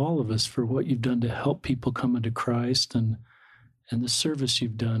behalf of all of us for what you've done to help people come into Christ and the service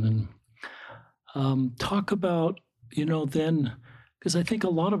you've done. And talk about, then, because I think a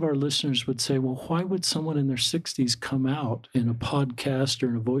lot of our listeners would say, well, why would someone in their 60s come out in a podcast or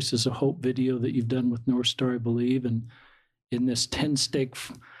in a Voices of Hope video that you've done with North Star, I believe, and in this 10-stake,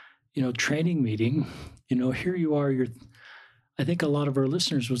 training meeting, here you are, I think a lot of our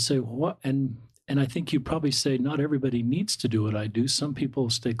listeners would say, what? And I think you'd probably say, not everybody needs to do what I do. Some people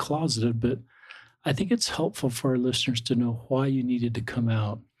stay closeted, but I think it's helpful for our listeners to know why you needed to come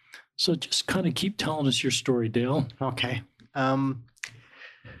out. So just kind of keep telling us your story, Dale. Okay.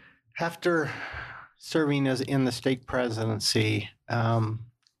 After serving as in the stake presidency, in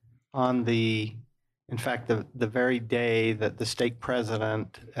fact, the very day that the stake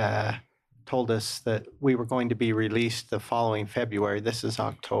president told us that we were going to be released the following February, this is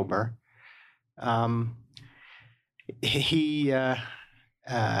October, he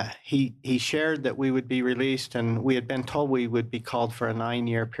shared that we would be released, and we had been told we would be called for a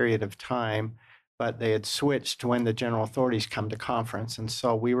 9-year period of time, but they had switched when the general authorities come to conference. And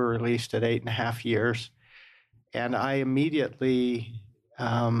so we were released at 8.5 years. And I immediately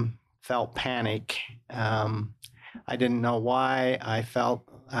felt panic. I didn't know why. I felt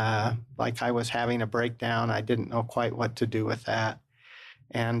like I was having a breakdown. I didn't know quite what to do with that.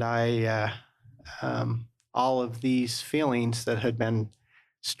 And all of these feelings that had been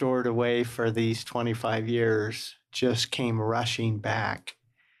stored away for these 25 years just came rushing back.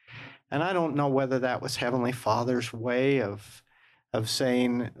 And I don't know whether that was Heavenly Father's way of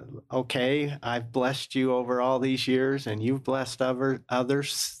saying, okay, I've blessed you over all these years and you've blessed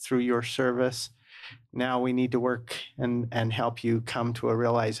others through your service. Now we need to work and help you come to a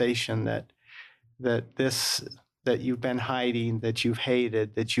realization that you've been hiding, that you've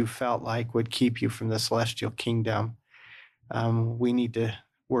hated, that you felt like would keep you from the celestial kingdom. We need to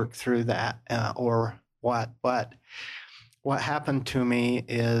work through that, or what. But what happened to me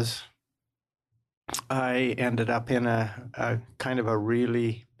is I ended up in a kind of a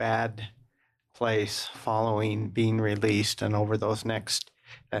really bad place following being released, and over that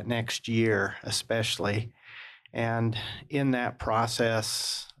next year especially. And in that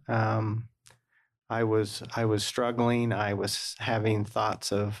process, I was struggling. I was having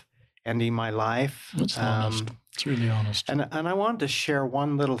thoughts of ending my life. That's honest. It's really honest. And I wanted to share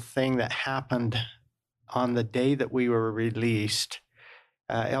one little thing that happened on the day that we were released.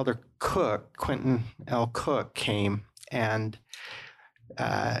 Elder Cook, Quentin L. Cook, came, and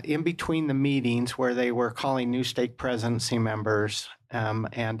in between the meetings where they were calling new stake presidency members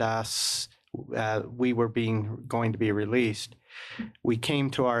and us, we were going to be released. We came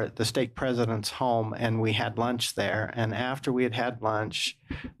to the stake president's home, and we had lunch there. And after we had lunch,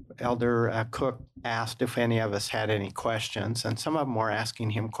 Elder Cook asked if any of us had any questions, and some of them were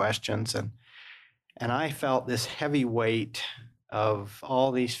asking him questions. And I felt this heavy weight of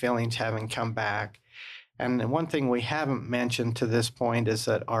all these feelings having come back. And one thing we haven't mentioned to this point is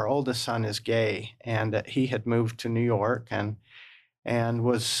that our oldest son is gay, and that he had moved to New York and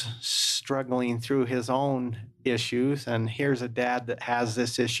was struggling through his own issues. And here's a dad that has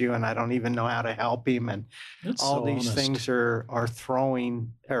this issue, and I don't even know how to help him. And That's all so these honest. things are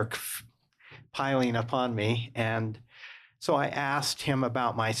piling upon me. And so I asked him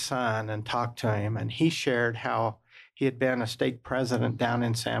about my son and talked to him, and he shared how he had been a stake president down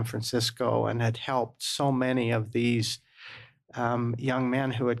in San Francisco and had helped so many of these young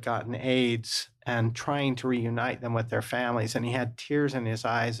men who had gotten AIDS and trying to reunite them with their families. And he had tears in his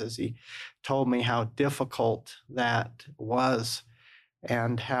eyes as he told me how difficult that was,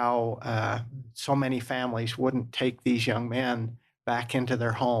 and how so many families wouldn't take these young men back into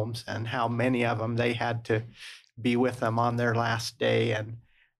their homes, and how many of them they had to be with them on their last day and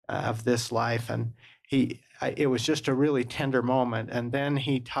of this life. And it was just a really tender moment. And then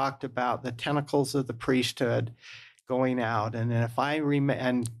he talked about the tentacles of the priesthood going out, and if I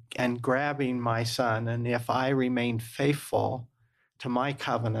and grabbing my son, and if I remained faithful to my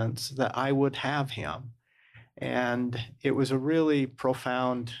covenants, that I would have him. And it was a really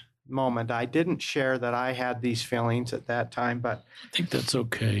profound moment. I didn't share that I had these feelings at that time, but I think that's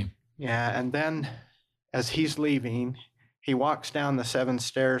okay. yeah. And then as he's leaving, he walks down the 7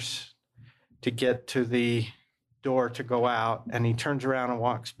 stairs to get to the door to go out, and he turns around and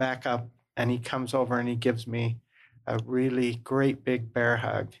walks back up, and he comes over and he gives me a really great big bear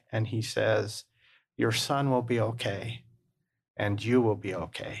hug, and he says, "Your son will be okay, and you will be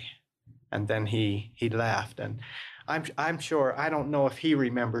okay." And then he left, and I'm sure, I don't know if he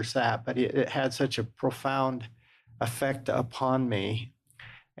remembers that, but it had such a profound effect upon me.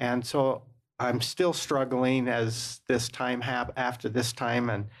 And so I'm still struggling as this time after this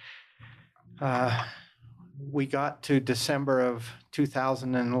time, and we got to December of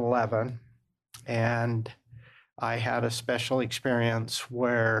 2011, and I had a special experience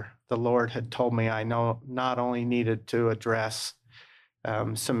where the Lord had told me I not only needed to address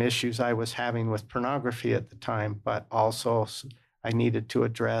some issues I was having with pornography at the time, but also I needed to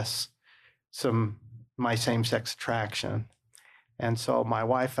address my same-sex attraction. And so my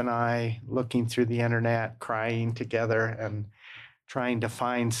wife and I, looking through the internet, crying together and trying to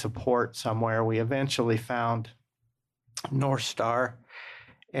find support somewhere, we eventually found North Star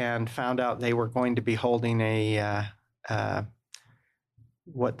and found out they were going to be holding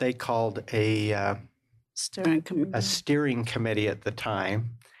what they called a Steering committee. steering committee at the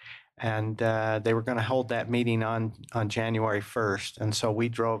time. And they were going to hold that meeting on January 1st. And so we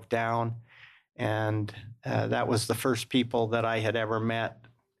drove down, and that was the first people that I had ever met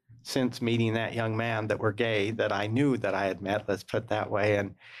since meeting that young man that were gay, that I knew that I had met, let's put it that way.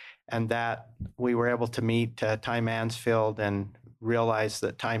 And that we were able to meet Ty Mansfield and realize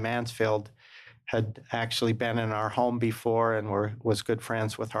that Ty Mansfield had actually been in our home before and was good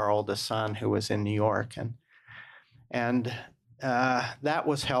friends with our oldest son, who was in New York. And that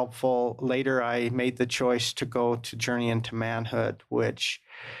was helpful. Later, I made the choice to go to Journey into Manhood, which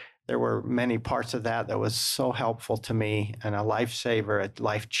there were many parts of that was so helpful to me and a lifesaver, a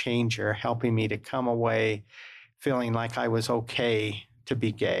life changer, helping me to come away feeling like I was okay to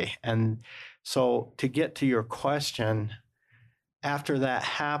be gay. And so to get to your question, after that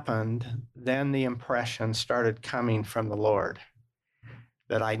happened, then the impression started coming from the Lord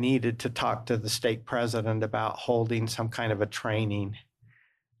that I needed to talk to the stake president about holding some kind of a training.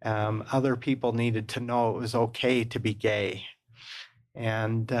 Other people needed to know it was okay to be gay.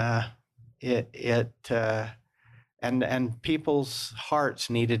 And and people's hearts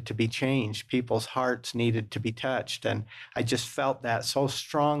needed to be changed. People's hearts needed to be touched. And I just felt that so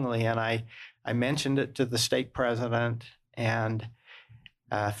strongly. And I mentioned it to the stake president. And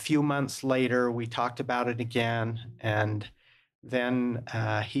a few months later, we talked about it again. And then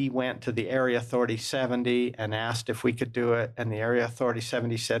he went to the Area Authority 70 and asked if we could do it. And the Area Authority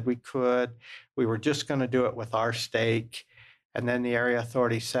 70 said we could. We were just going to do it with our stake. And then the Area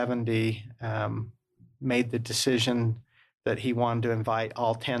Authority 70 made the decision that he wanted to invite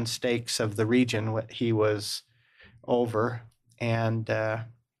all 10 stakes of the region he was over. And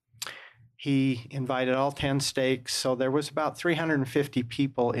he invited all 10 stakes. So there was about 350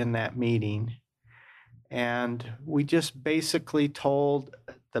 people in that meeting. And we just basically told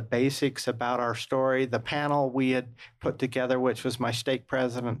the basics about our story. The panel we had put together, which was my stake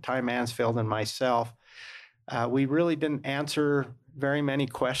president, Ty Mansfield, and myself, we really didn't answer very many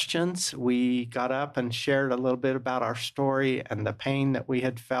questions. We got up and shared a little bit about our story and the pain that we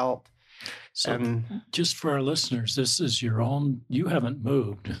had felt. So and just for our listeners, this is your own, you haven't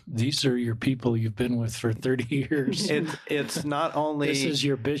moved. These are your people you've been with for 30 years. It's not only, this is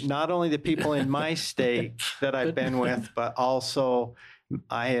your not only the people in my stake that I've been with, but also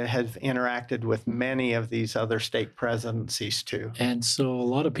I have interacted with many of these other stake presidencies too. And so a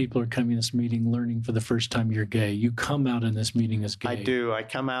lot of people are coming to this meeting learning for the first time you're gay. You come out in this meeting as gay. I do. I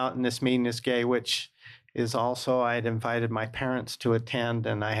come out in this meeting as gay, which is also, I had invited my parents to attend,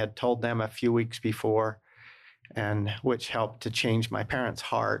 and I had told them a few weeks before, and which helped to change my parents'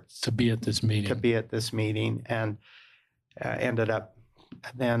 hearts. To be at this meeting. To be at this meeting, and ended up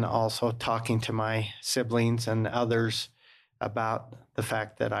then also talking to my siblings and others about the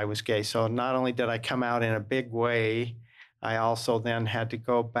fact that I was gay. So not only did I come out in a big way, I also then had to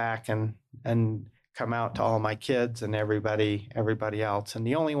go back and come out to all my kids and everybody else. And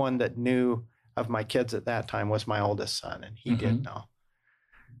the only one that knew of my kids at that time was my oldest son, and he did know.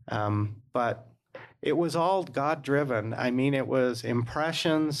 But it was all God-driven. I mean, it was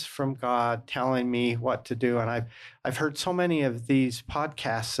impressions from God telling me what to do. And I've heard so many of these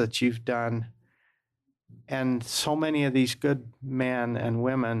podcasts that you've done, and so many of these good men and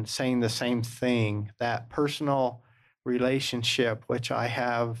women saying the same thing, that personal relationship which I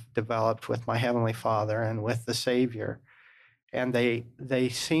have developed with my Heavenly Father and with the Savior. And they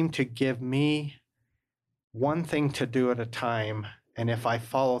seem to give me one thing to do at a time. And if I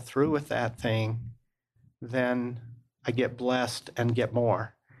follow through with that thing, then I get blessed and get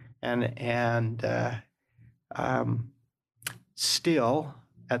more. And still,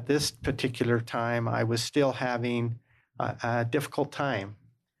 at this particular time, I was still having a difficult time.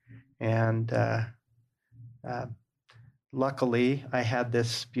 And luckily, I had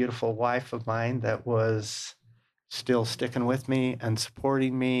this beautiful wife of mine that was still sticking with me and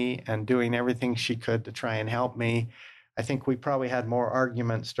supporting me and doing everything she could to try and help me. I think we probably had more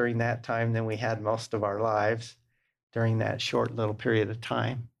arguments during that time than we had most of our lives during that short little period of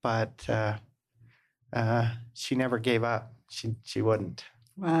time. But she never gave up. She wouldn't.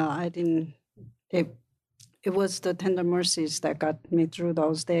 Well, I didn't. It was the tender mercies that got me through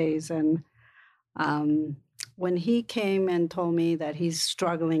those days. And when he came and told me that he's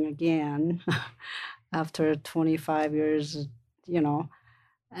struggling again after 25 years,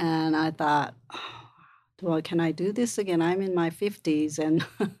 and I thought, well, can I do this again? I'm in my 50s, and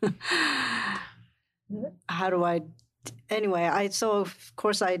how do I? Anyway, so of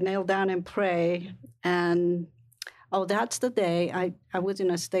course I kneel down and pray, and that's the day I was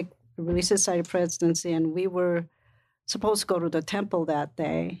in a stake Relief Society presidency, and we were supposed to go to the temple that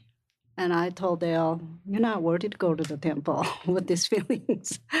day. And I told Dale, you're not worthy to go to the temple with these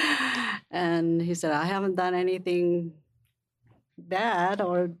feelings. And he said, I haven't done anything bad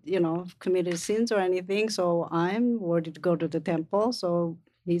or, committed sins or anything, so I'm worthy to go to the temple. So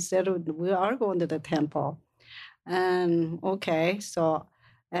he said, we are going to the temple. And okay, so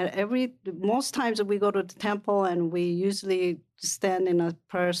most times we go to the temple and we usually stand in a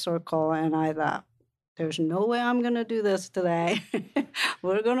prayer circle, and I thought, there's no way I'm going to do this today.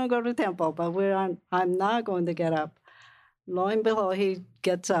 We're going to go to the temple, but I'm not going to get up. lo and behold, he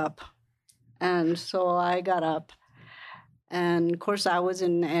gets up. And so I got up. And of course, I was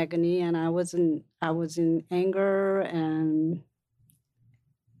in agony, and I was in anger, and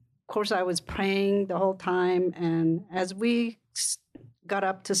of course, I was praying the whole time. And as we got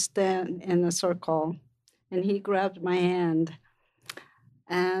up to stand in a circle, and he grabbed my hand,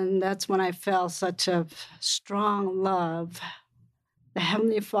 and that's when I felt such a strong love. The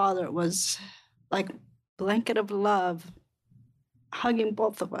Heavenly Father was like a blanket of love, hugging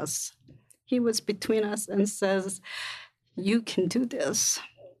both of us. He was between us and says, "You can do this.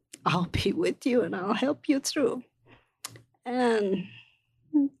 I'll be with you and I'll help you through." And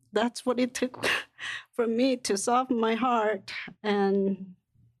that's what it took for me to soften my heart and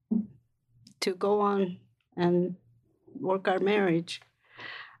to go on and work our marriage.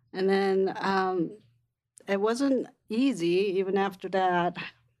 And then it wasn't easy even after that.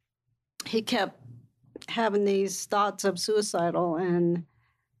 He kept having these thoughts of suicidal, and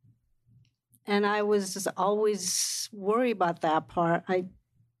I was just always worried about that part.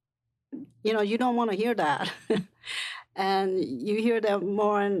 You don't want to hear that. And you hear that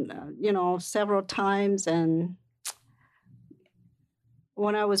more and, several times. And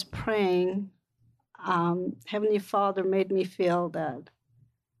when I was praying, Heavenly Father made me feel that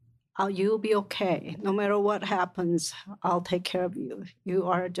you'll be okay. No matter what happens, I'll take care of you. You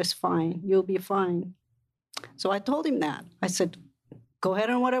are just fine. You'll be fine. So I told him that. I said, "Go ahead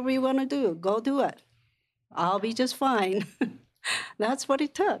and whatever you want to do, go do it. I'll be just fine." That's what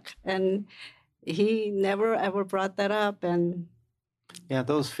it took. And he never, ever brought that up. And Yeah,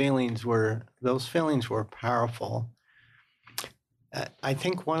 those feelings were powerful. I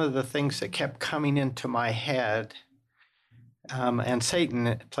think one of the things that kept coming into my head, and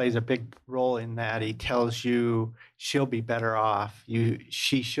Satan plays a big role in that. He tells you she'll be better off. You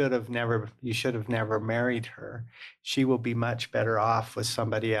should have never married her. She will be much better off with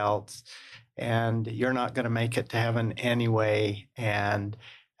somebody else, and you're not going to make it to heaven anyway. And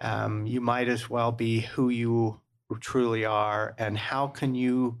you might as well be who you truly are. And how can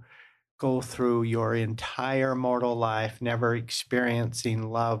you go through your entire mortal life never experiencing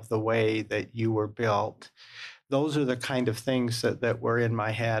love the way that you were built? Those are the kind of things that were in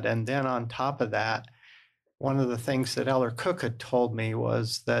my head. And then on top of that, one of the things that Elder Cook had told me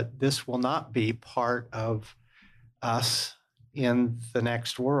was that this will not be part of us in the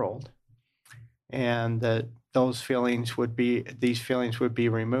next world, and that these feelings would be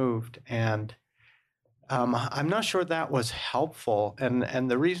removed. And I'm not sure that was helpful.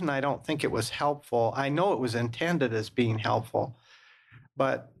 And the reason I don't think it was helpful, I know it was intended as being helpful,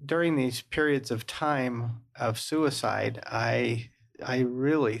 but during these periods of time of suicide, I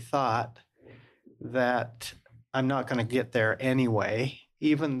really thought that I'm not going to get there anyway.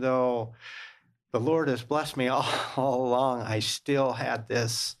 Even though the Lord has blessed me all along, I still had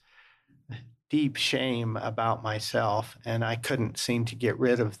this deep shame about myself, and I couldn't seem to get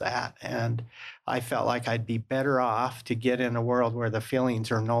rid of that. And I felt like I'd be better off to get in a world where the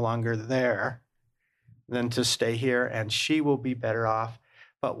feelings are no longer there than to stay here, and she will be better off.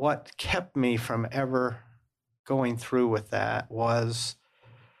 But what kept me from ever going through with that was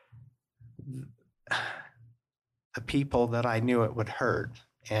the people that I knew it would hurt,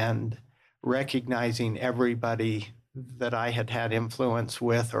 and recognizing everybody that I had had influence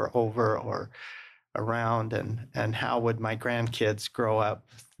with or over or around, and how would my grandkids grow up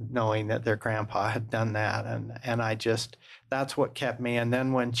knowing that their grandpa had done that. And I just, that's what kept me. And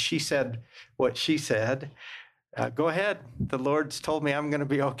then when she said what she said, go ahead, the Lord's told me I'm going to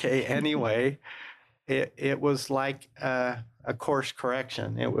be okay anyway, it was like a course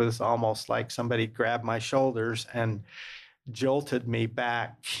correction. It was almost like somebody grabbed my shoulders and jolted me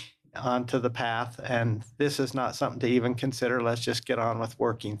back onto the path. And this is not something to even consider. Let's just get on with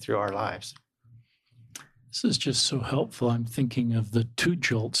working through our lives. This is just so helpful. I'm thinking of the two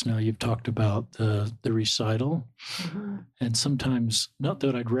jolts now. You've talked about the recital. Mm-hmm. And sometimes, not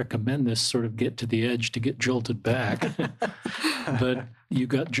that I'd recommend this, sort of get to the edge to get jolted back, but you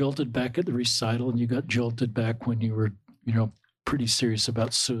got jolted back at the recital, and you got jolted back when you were, pretty serious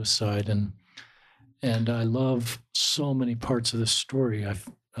about suicide. And I love so many parts of this story.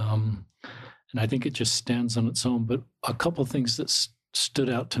 And I think it just stands on its own. But a couple of things that stood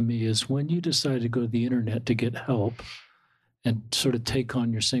out to me is when you decided to go to the internet to get help and sort of take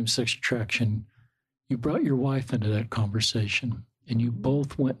on your same-sex attraction, you brought your wife into that conversation, and you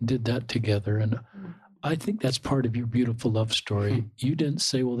both went and did that together. And I think that's part of your beautiful love story. You didn't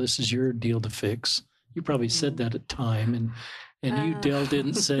say, well, this is your deal to fix. You probably said that at time. And you, Dale,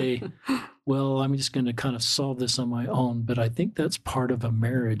 didn't say, well, I'm just going to kind of solve this on my own. But I think that's part of a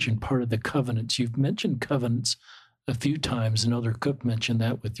marriage and part of the covenants. You've mentioned covenants a few times, and Elder Cook mentioned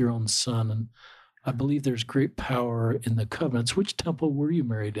that with your own son. And I believe there's great power in the covenants. Which temple were you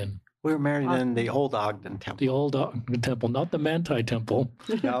married in? We were married in the old Ogden Temple. The old Ogden Temple, not the Manti Temple.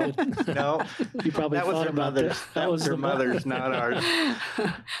 No, no. You probably That was thought their about mother's. That was their the mother's, not ours.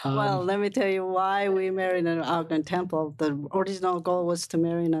 Well, let me tell you why we married in Ogden Temple. The original goal was to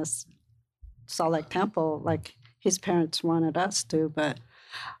marry in a Salt Lake Temple, like his parents wanted us to, but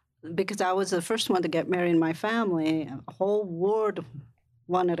because I was the first one to get married in my family, the whole world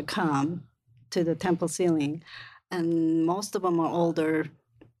wanted to come to the temple ceiling, and most of them are older,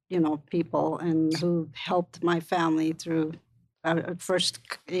 people, and who helped my family through our first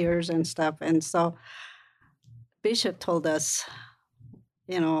years and stuff. And so Bishop told us,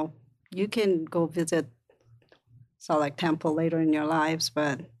 you can go visit Salt Lake Temple later in your lives,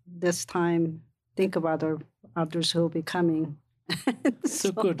 but this time think about others who will be coming.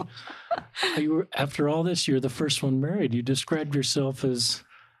 So good. After all this, you're the first one married. You described yourself as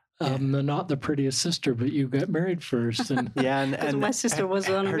not the prettiest sister, but you got married first. And and my sister was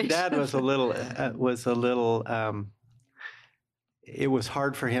on her dad was a little. It was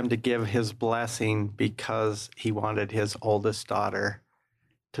hard for him to give his blessing because he wanted his oldest daughter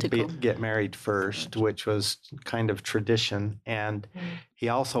to get married first, which was kind of tradition, and he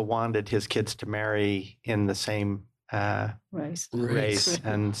also wanted his kids to marry in the same race,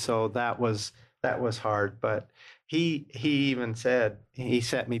 and so that was hard. But he even said, he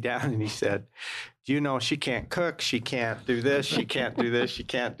sat me down and he said, she can't cook, she can't do this, she can't do this, she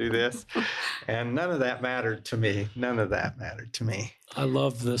can't do this, and none of that mattered to me. I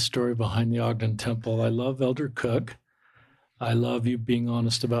love the story behind the Ogden Temple. I love Elder Cook. I love you being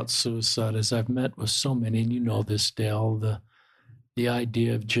honest about suicide, as I've met with so many, and you know this, Dale, the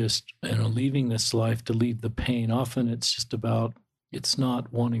idea of just, leaving this life to leave the pain. Often it's just about, it's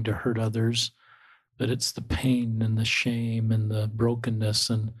not wanting to hurt others, but it's the pain and the shame and the brokenness.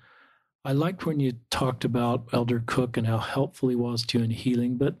 And I liked when you talked about Elder Cook and how helpful he was to you in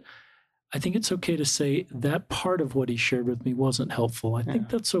healing, but I think it's okay to say that part of what he shared with me wasn't helpful. I think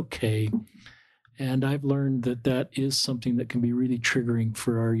that's okay. And I've learned that is something that can be really triggering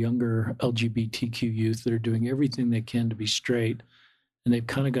for our younger LGBTQ youth that are doing everything they can to be straight. And they've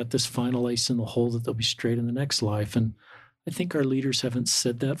kind of got this final ace in the hole that they'll be straight in the next life. And I think our leaders haven't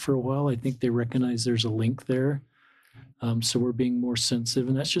said that for a while. I think they recognize there's a link there. So we're being more sensitive.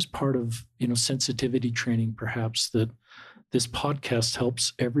 And that's just part of, sensitivity training, perhaps, that this podcast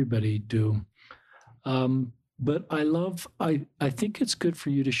helps everybody do. But I think it's good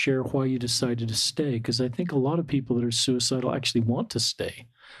for you to share why you decided to stay, because I think a lot of people that are suicidal actually want to stay.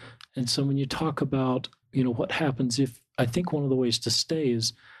 And so when you talk about, what happens I think one of the ways to stay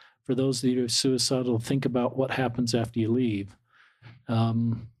is for those that are suicidal, think about what happens after you leave. How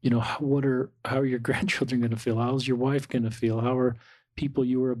are your grandchildren going to feel? How's your wife going to feel? How are people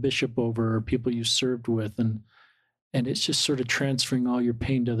you were a bishop over or people you served with? And it's just sort of transferring all your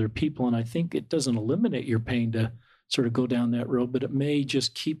pain to other people. And I think it doesn't eliminate your pain to sort of go down that road, but it may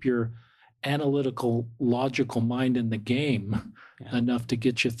just keep your analytical, logical mind in the game enough to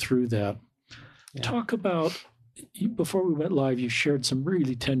get you through that. Yeah. Talk about, before we went live, you shared some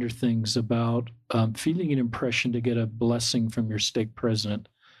really tender things about feeling an impression to get a blessing from your stake president.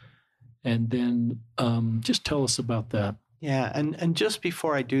 And then just tell us about that. Yeah, and just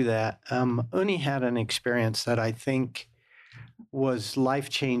before I do that, Uni had an experience that I think was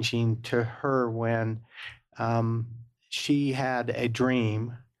life-changing to her when she had a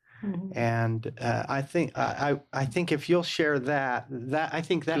dream. Mm-hmm. And I think if you'll share that I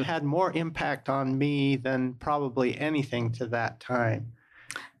think that had more impact on me than probably anything to that time.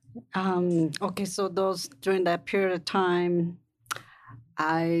 Okay, so during that period of time,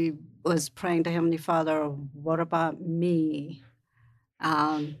 I was praying to Heavenly Father, what about me?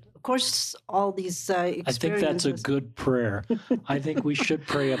 Of course, all these experiences. I think that's a good prayer. I think we should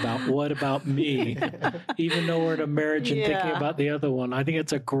pray about what about me, even though we're in a marriage and thinking about the other one. I think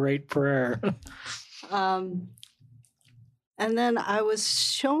it's a great prayer. And then I was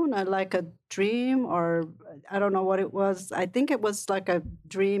shown like a dream, or I don't know what it was. I think it was like a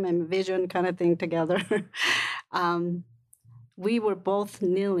dream and vision kind of thing together. We were both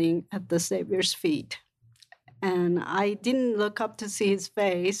kneeling at the Savior's feet. And I didn't look up to see his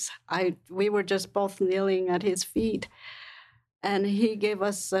face. We were just both kneeling at his feet. And he gave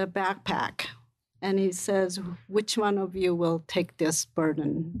us a backpack. And he says, which one of you will take this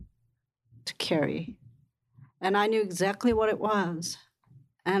burden to carry? And I knew exactly what it was.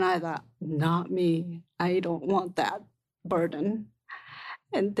 And I thought, not me. I don't want that burden.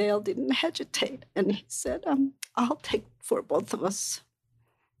 And Dale didn't hesitate. And he said, I'll take for both of us.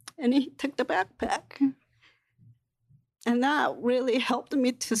 And he took the backpack. And that really helped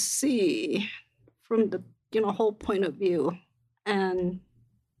me to see from the whole point of view, and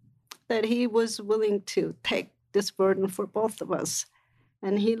that he was willing to take this burden for both of us.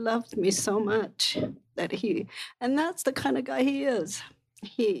 And he loved me so much that and that's the kind of guy he is.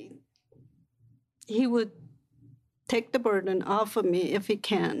 He would take the burden off of me if he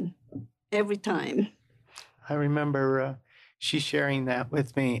can, every time. I remember she sharing that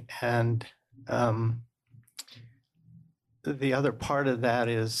with me, and the other part of that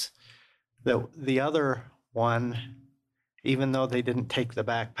is that the other one, even though they didn't take the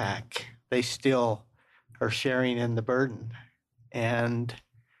backpack, they still are sharing in the burden. And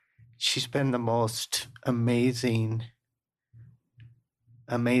she's been the most amazing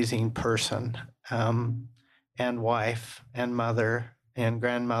person, and wife and mother and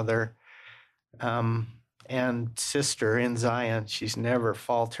grandmother, and sister in Zion. She's never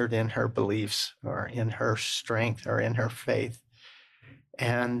faltered in her beliefs or in her strength or in her faith.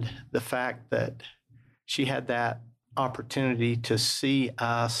 And the fact that she had that opportunity to see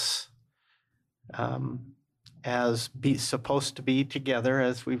us as supposed to be together,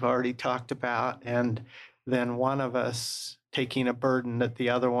 as we've already talked about, and then one of us taking a burden that the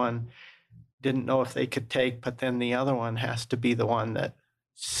other one didn't know if they could take, but then the other one has to be the one that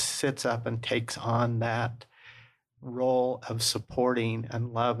sits up and takes on that role of supporting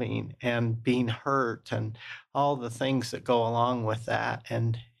and loving and being hurt and all the things that go along with that.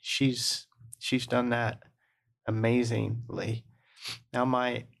 And she's done that amazingly. Now,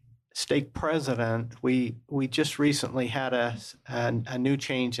 my stake president, we just recently had a new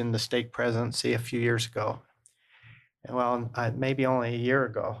change in the stake presidency a few years ago. Well, maybe only a year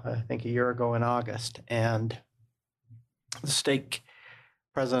ago, I think a year ago in August. And the stake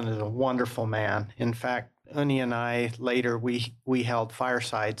president is a wonderful man. In fact, Uni and I later, we held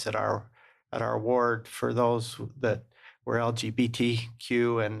firesides at our ward for those that were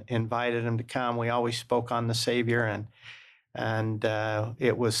LGBTQ and invited them to come. We always spoke on the Savior, and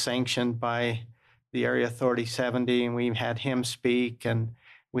it was sanctioned by the Area Authority 70, and we had him speak, and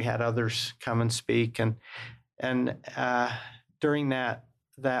we had others come and speak. And during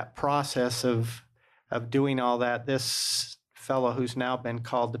that process of doing all that, this fellow who's now been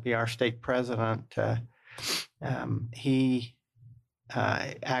called to be our stake president, he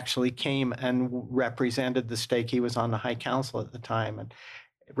actually came and represented the stake. He was on the High Council at the time and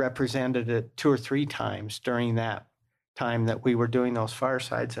represented it 2 or 3 times during that time that we were doing those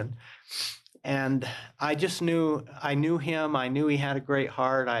firesides. And I just knew, I knew him. I knew he had a great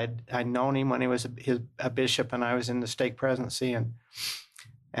heart. I'd known him when he was a bishop and I was in the stake presidency.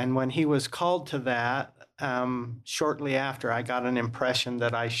 And when he was called to that, shortly after, I got an impression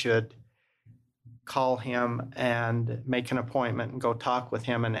that I should call him and make an appointment and go talk with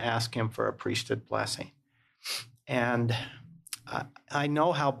him and ask him for a priesthood blessing. And I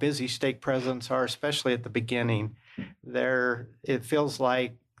know how busy stake presidents are, especially at the beginning. It feels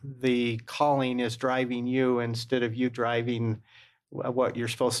like the calling is driving you instead of you driving what you're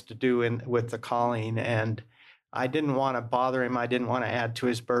supposed to do with the calling. And I didn't want to bother him. I didn't want to add to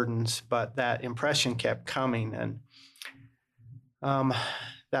his burdens, but that impression kept coming. And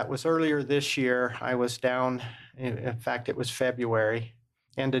that was earlier this year. I was down, in fact, it was February,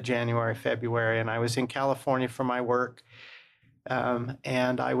 end of January, February, and I was in California for my work.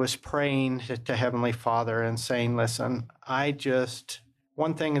 And I was praying to Heavenly Father and saying, listen,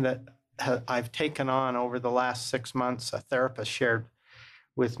 one thing that I've taken on over the last 6 months, a therapist shared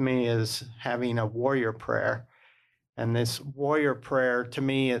with me, is having a warrior prayer. And this warrior prayer, to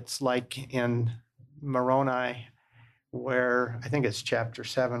me, it's like in Moroni, where I think it's chapter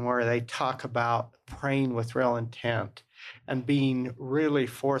 7, where they talk about praying with real intent and being really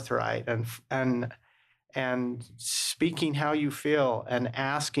forthright and speaking how you feel and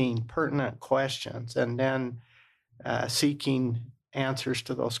asking pertinent questions and then seeking answers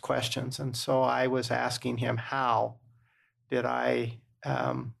to those questions. And so I was asking him, how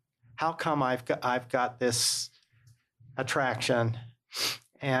come I've got this attraction?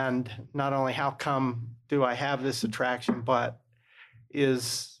 And not only how come do I have this attraction, but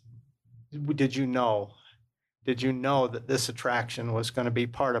did you know that this attraction was going to be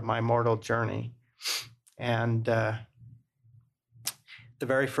part of my mortal journey? And the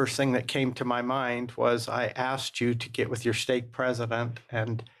very first thing that came to my mind was, I asked you to get with your stake president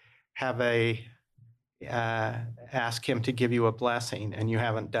and ask him to give you a blessing, and you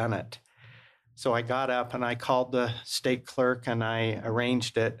haven't done it. So I got up and I called the stake clerk and I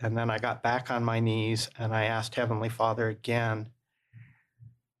arranged it. And then I got back on my knees and I asked Heavenly Father again,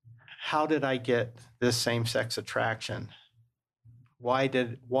 how did I get this same-sex attraction? why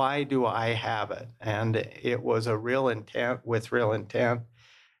do I have it? And it was a real intent with real intent.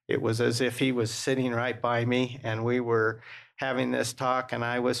 It was as if he was sitting right by me and we were having this talk, and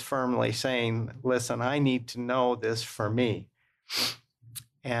I was firmly saying, listen, I need to know this for me.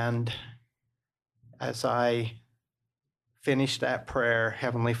 And as I finished that prayer,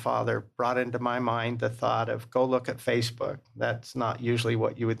 Heavenly Father brought into my mind the thought of go look at Facebook. That's not usually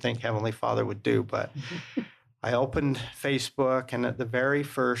what you would think Heavenly Father would do, but I opened Facebook, and at the very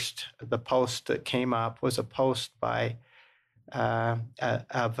first, the post that came up was a post by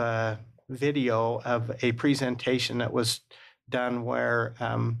of a video of a presentation that was done where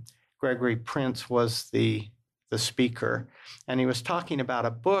Gregory Prince was the speaker, and he was talking about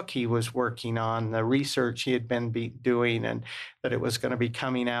a book he was working on, the research he had been doing, and that it was going to be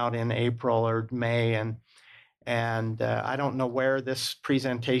coming out in April or May, and I don't know where this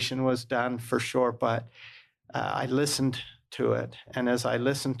presentation was done for sure, but I listened to it, and as I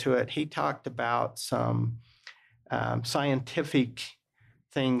listened to it, he talked about some scientific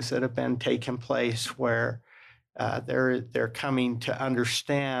things that have been taking place where they're coming to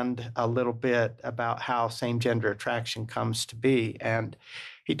understand a little bit about how same-gender attraction comes to be. And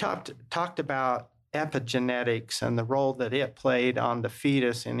he talked about epigenetics and the role that it played on the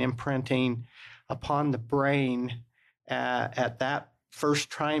fetus in imprinting upon the brain at that first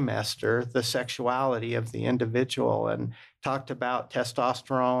trimester, the sexuality of the individual, and talked about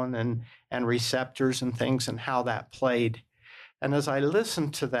testosterone and receptors and things and how that played. And as I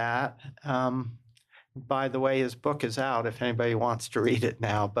listened to that, by the way, his book is out if anybody wants to read it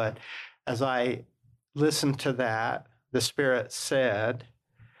now, but as I listened to that, the Spirit said,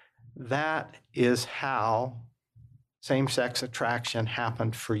 that is how same-sex attraction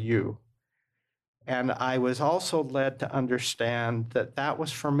happened for you. And I was also led to understand that that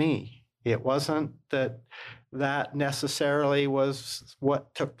was for me. It wasn't that necessarily was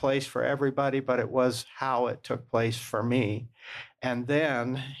what took place for everybody, but it was how it took place for me. And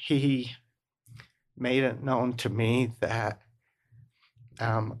then he made it known to me that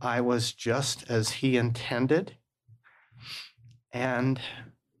I was just as he intended, and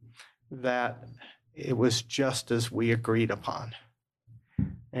that it was just as we agreed upon,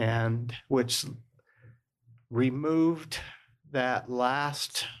 and which removed that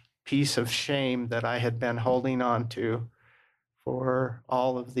last piece of shame that I had been holding on to for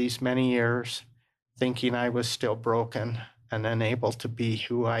all of these many years, thinking I was still broken and unable to be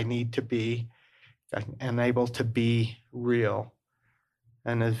who I need to be, and able to be real.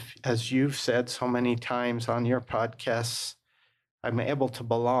 And as you've said so many times on your podcasts, I'm able to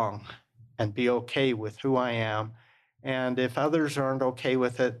belong and be okay with who I am. And if others aren't okay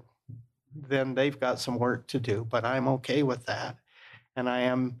with it, then they've got some work to do, but I'm okay with that. And I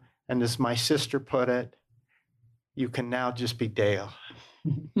am, and as my sister put it, you can now just be Dale.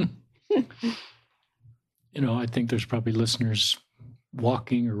 I think there's probably listeners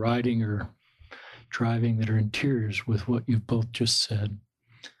walking or riding or driving that are in tears with what you've both just said.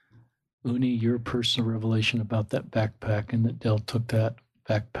 Uni, your personal revelation about that backpack, and that Dale took that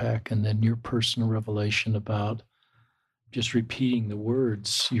backpack, and then your personal revelation about just repeating the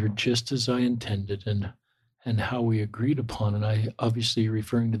words, you're just as I intended, and how we agreed upon. And I obviously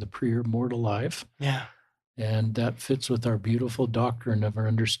referring to the pre-mortal life. Yeah. And that fits with our beautiful doctrine of our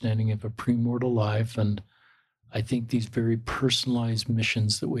understanding of a pre-mortal life. And I think these very personalized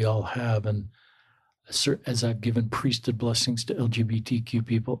missions that we all have, and as I've given priesthood blessings to LGBTQ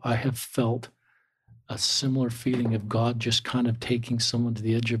people, I have felt a similar feeling of God just kind of taking someone to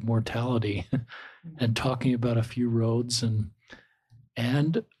the edge of mortality and talking about a few roads,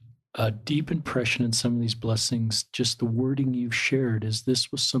 and a deep impression in some of these blessings. Just the wording you've shared is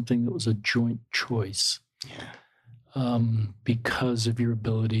this was something that was a joint choice. Yeah. Because of your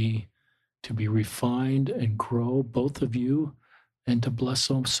ability to be refined and grow, both of you, and to bless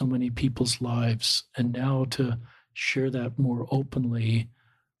so many people's lives, and now to share that more openly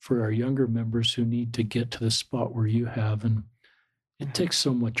for our younger members who need to get to the spot where you have. And it takes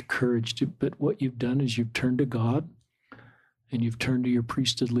so much courage but what you've done is you've turned to God, and you've turned to your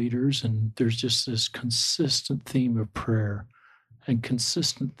priesthood leaders, and there's just this consistent theme of prayer, and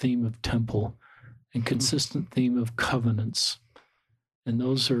consistent theme of temple, and consistent theme of covenants. And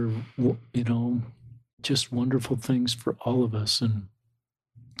those are, just wonderful things for all of us, and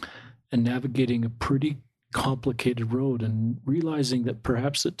navigating a pretty complicated road, and realizing that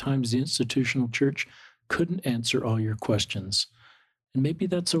perhaps at times the institutional church couldn't answer all your questions. And maybe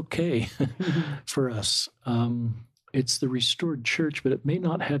that's okay for us. It's the restored church, but it may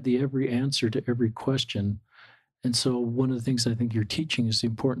not have the every answer to every question. And so one of the things I think you're teaching is the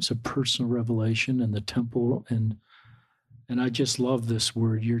importance of personal revelation and the temple, and And I just love this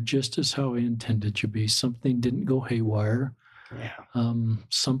word. You're just as how I intended you to be. Something didn't go haywire. Yeah.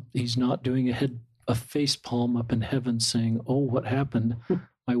 He's not doing a face palm up in heaven saying, "Oh, what happened?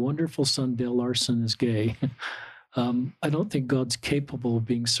 My wonderful son Dale Larson is gay." I don't think God's capable of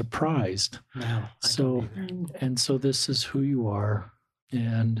being surprised. No. So this is who you are,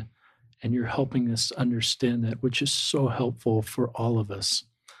 and you're helping us understand that, which is so helpful for all of us.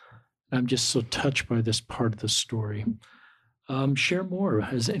 I'm just so touched by this part of the story. Share more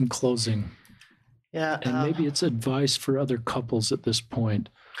as in closing. Yeah. And maybe it's advice for other couples at this point.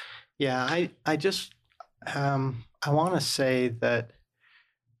 Yeah, I just I want to say that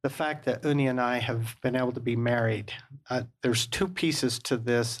the fact that Uni and I have been able to be married, there's two pieces to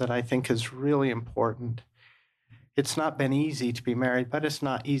this that I think is really important. It's not been easy to be married, but it's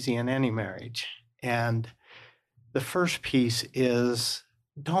not easy in any marriage. And the first piece is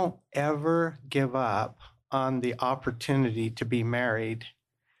don't ever give up on the opportunity to be married.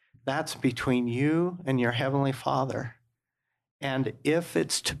 That's between you and your Heavenly Father. And if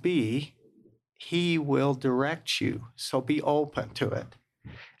it's to be, He will direct you. So be open to it.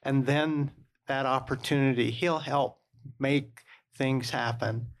 And then that opportunity, He'll help make things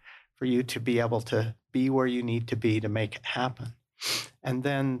happen for you to be able to be where you need to be to make it happen. And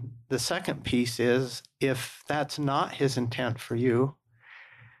then the second piece is if that's not His intent for you,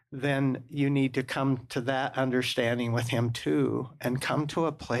 then you need to come to that understanding with Him too, and come to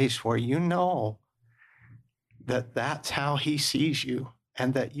a place where you know that that's how He sees you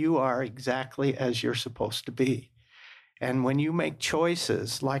and that you are exactly as you're supposed to be. And when you make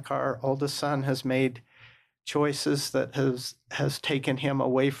choices, like our oldest son has made choices that has taken him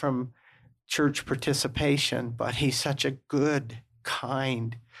away from church participation, but he's such a good,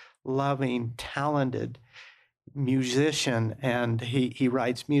 kind, loving, talented musician, and he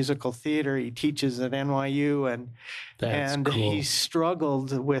writes musical theater. He teaches at NYU, and Cool. He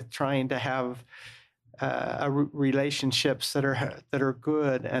struggled with trying to have relationships that are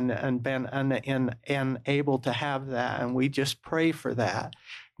good and been unable to have that. And we just pray for that,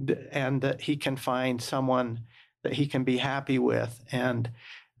 and that he can find someone that he can be happy with. And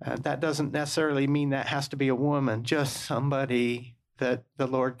that doesn't necessarily mean that has to be a woman, just somebody that the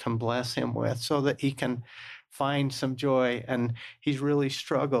Lord can bless him with so that he can find some joy. And he's really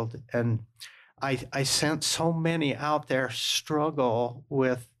struggled. And I sense so many out there struggle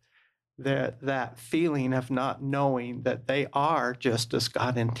with that feeling of not knowing that they are just as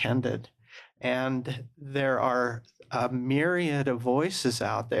God intended. And there are a myriad of voices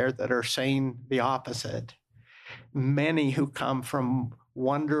out there that are saying the opposite. Many who come from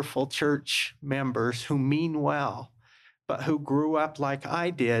wonderful church members who mean well, but who grew up like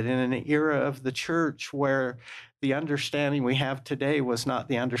I did in an era of the church where the understanding we have today was not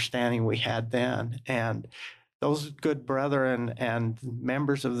the understanding we had then. And those good brethren and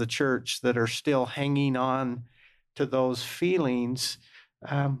members of the church that are still hanging on to those feelings,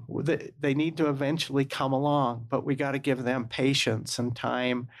 they need to eventually come along, but we got to give them patience and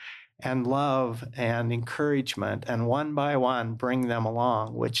time and love and encouragement, and one by one bring them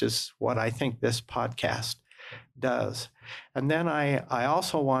along, which is what I think this podcast does. And then I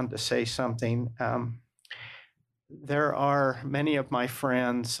also wanted to say something. There are many of my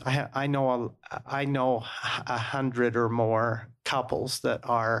friends. I know 100 or more couples that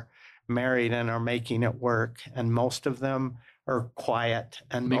are married and are making it work, and most of them are quiet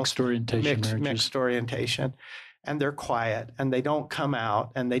and mixed orientation, and they're quiet and they don't come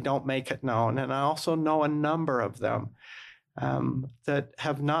out and they don't make it known. And I also know a number of them that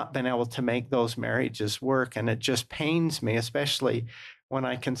have not been able to make those marriages work, and it just pains me, especially when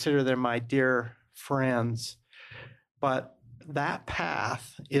I consider them my dear friends. But that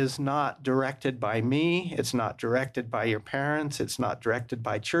path is not directed by me. It's not directed by your parents. It's not directed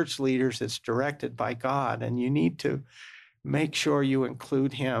by church leaders. It's directed by God. And you need to make sure you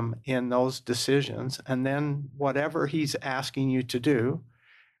include Him in those decisions. And then whatever He's asking you to do,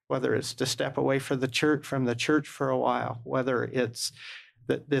 whether it's to step away from the church for a while, whether it's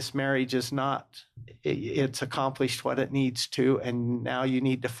that this marriage is not, it's accomplished what it needs to, and now you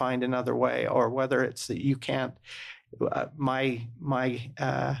need to find another way, or whether it's that you can't, my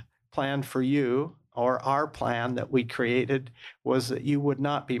plan for you, or our plan that we created, was that you would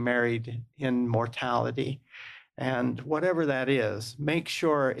not be married in mortality. And whatever that is, make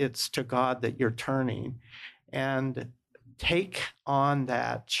sure it's to God that you're turning, and take on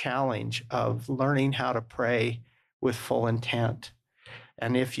that challenge of learning how to pray with full intent.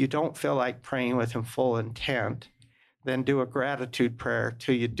 And if you don't feel like praying with full intent, then do a gratitude prayer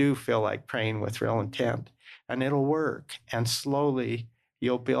till you do feel like praying with real intent. And it'll work. And slowly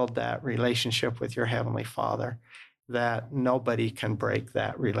you'll build that relationship with your Heavenly Father that nobody can break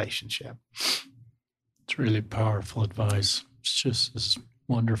that relationship. It's really powerful advice. It's just as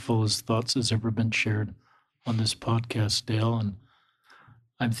wonderful as thoughts has ever been shared on this podcast, Dale. And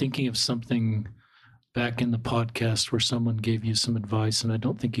I'm thinking of something back in the podcast where someone gave you some advice, and I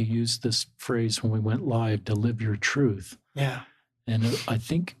don't think you used this phrase when we went live, to live your truth. Yeah. And I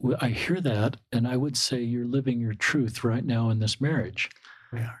think I hear that, and I would say you're living your truth right now in this marriage.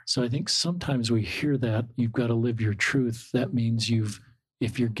 We are. So I think sometimes we hear that you've got to live your truth. That means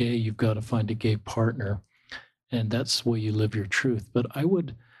if you're gay, you've got to find a gay partner, and that's the way you live your truth. But I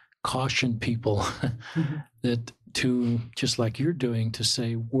would caution people that to, just like you're doing, to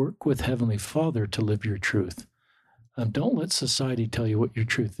say, work with Heavenly Father to live your truth. Don't let society tell you what your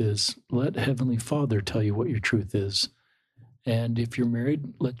truth is. Let Heavenly Father tell you what your truth is. And if you're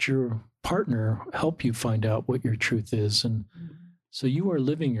married, let your partner help you find out what your truth is. And so you are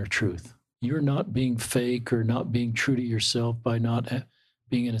living your truth. You're not being fake or not being true to yourself by not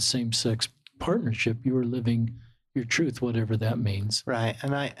being in a same-sex partnership. You are living your truth, whatever that means. Right.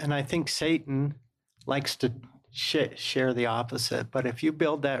 And I think Satan likes to share the opposite. But if you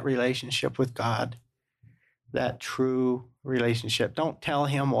build that relationship with God, that true relationship, don't tell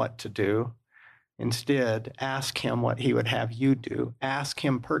him what to do. Instead, ask him what he would have you do. Ask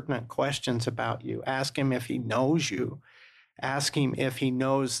him pertinent questions about you. Ask him if he knows you. Ask him if he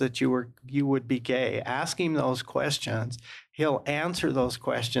knows that you would be gay. Ask him those questions. He'll answer those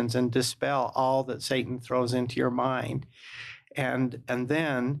questions and dispel all that Satan throws into your mind. And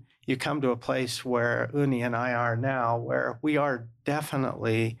then you come to a place where Uni and I are now, where we are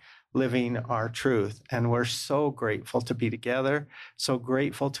definitely living our truth. And we're so grateful to be together, so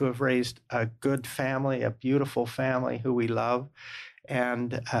grateful to have raised a good family, a beautiful family who we love,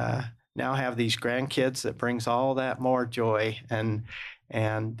 and now have these grandkids that brings all that more joy, and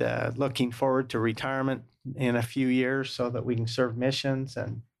looking forward to retirement in a few years so that we can serve missions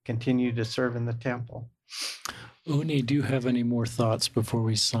and continue to serve in the temple. Uni, do you have any more thoughts before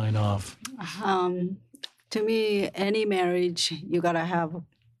we sign off? To me, any marriage, you got to have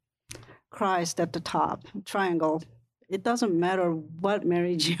Christ at the top, triangle. It doesn't matter what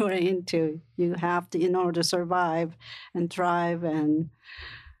marriage you're into. You have to, in order to survive and thrive, and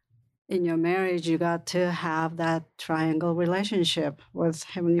in your marriage, you got to have that triangle relationship with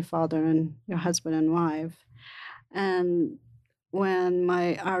Heavenly Father and your husband and wife. And when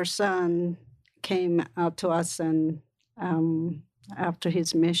our son came out to us, and after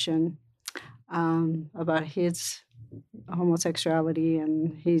his mission, about his homosexuality,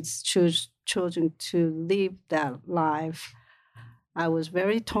 and he's choosing to live that life, I was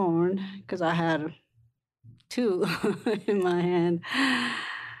very torn because I had two in my hand.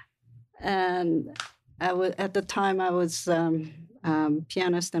 And at the time I was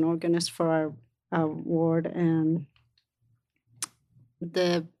pianist and organist for our ward, and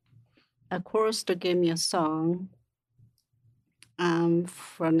a chorister gave me a song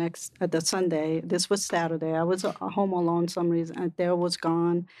for the Sunday. This was Saturday. I was home alone some reason, and Dale was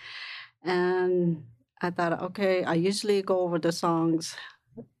gone. And I thought, okay, I usually go over the songs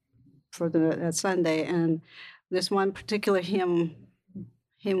for the Sunday, and this one particular hymn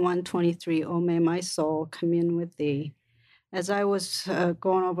 123, "O may my soul commune with thee." As I was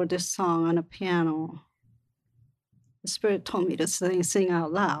going over this song on a piano, the Spirit told me to sing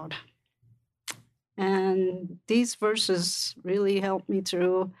out loud. And these verses really helped me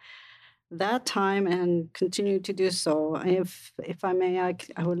through that time and continue to do so. If I may, I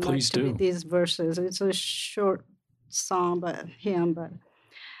would Please like to do. read these verses. It's a short song, but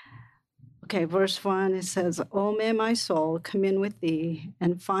okay, verse 1, it says, "O may my soul commune with thee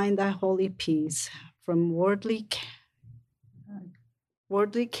and find thy holy peace from worldly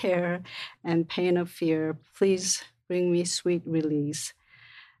care and pain of fear. Please bring me sweet release."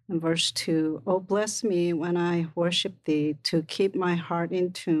 And verse 2, "O bless me when I worship thee, to keep my heart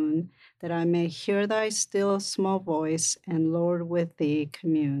in tune, that I may hear thy still small voice and Lord with thee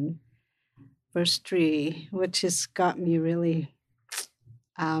commune." Verse 3, which has got me really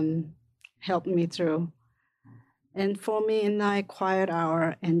helped me through. "And for me in thy quiet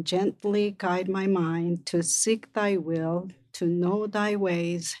hour, and gently guide my mind to seek thy will, to know thy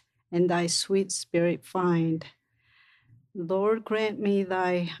ways, and thy sweet spirit find. Lord, grant me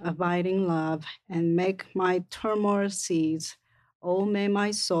thy abiding love, and make my turmoil cease. Oh, may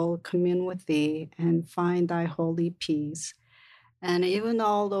my soul commune with thee, and find thy holy peace." And even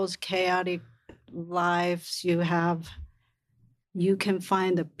all those chaotic lives you have, you can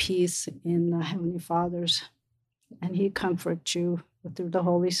find a peace in the Heavenly Father's, and He comforts you through the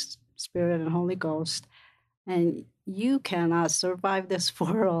Holy Spirit and Holy Ghost. And you cannot survive this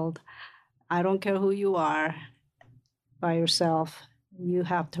world. I don't care who you are. by yourself. You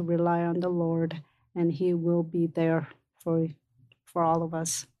have to rely on the Lord, and He will be there for all of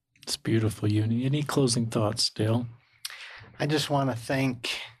us. It's beautiful, Uni. Any closing thoughts, Dale? I just want to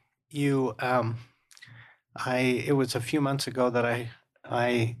thank you. It was a few months ago that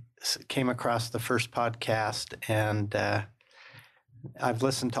I came across the first podcast, and I've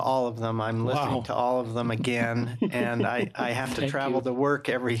listened to all of them. I'm listening to all of them again, and I have to travel to work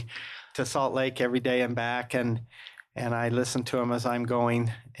to Salt Lake every day and back, and I listen to them as I'm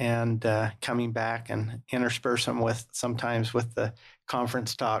going and coming back, and intersperse them sometimes with the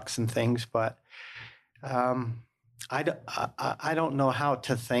conference talks and things. But I don't know how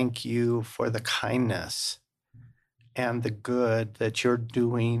to thank you for the kindness and the good that you're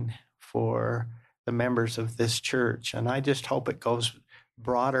doing for the members of this church. And I just hope it goes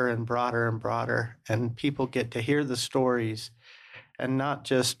broader and broader and broader, and people get to hear the stories, and not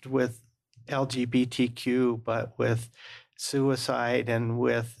just with LGBTQ, but with suicide and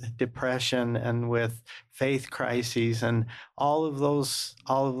with depression and with faith crises and all of those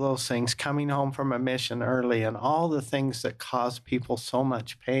things, coming home from a mission early, and all the things that cause people so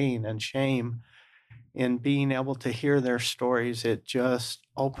much pain and shame. In being able to hear their stories, it just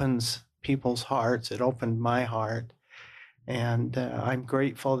opens people's hearts. It opened my heart. And I'm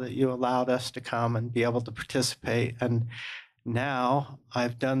grateful that you allowed us to come and be able to participate. And now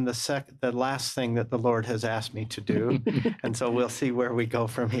I've done the last thing that the Lord has asked me to do. And so we'll see where we go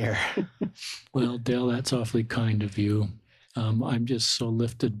from here. Well, Dale, that's awfully kind of you. I'm just so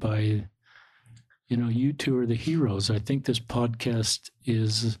lifted by, you two are the heroes. I think this podcast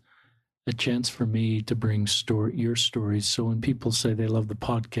is a chance for me to bring your stories. So when people say they love the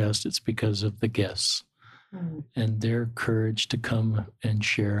podcast, it's because of the guests and their courage to come and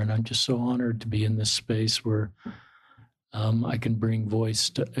share. And I'm just so honored to be in this space where I can bring voice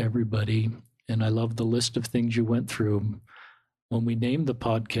to everybody. And I love the list of things you went through. When we named the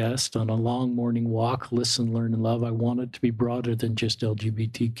podcast On a Long Morning Walk, Listen, Learn, and Love, I wanted to be broader than just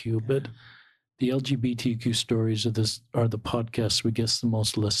LGBTQ, but the LGBTQ stories are the podcasts we get the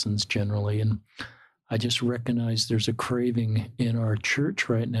most listens generally. And I just recognize there's a craving in our church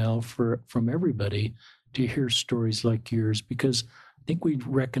right now from everybody to hear stories like yours, because I think we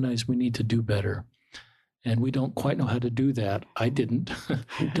recognize we need to do better. And we don't quite know how to do that. I didn't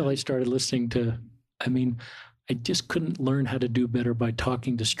until I started listening I just couldn't learn how to do better by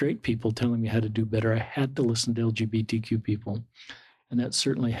talking to straight people telling me how to do better. I had to listen to LGBTQ people. And that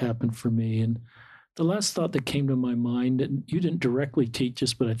certainly happened for me. And the last thought that came to my mind, and you didn't directly teach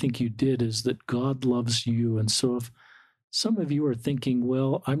us, but I think you did, is that God loves you. And so if some of you are thinking,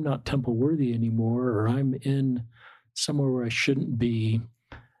 well, I'm not temple worthy anymore, or I'm in somewhere where I shouldn't be,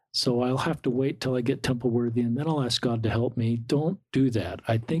 so I'll have to wait till I get temple worthy and then I'll ask God to help me. Don't do that.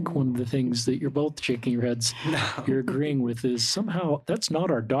 I think one of the things that you're both shaking your heads, you're agreeing with, is somehow that's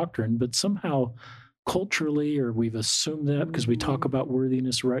not our doctrine, but somehow culturally, or we've assumed that because we talk about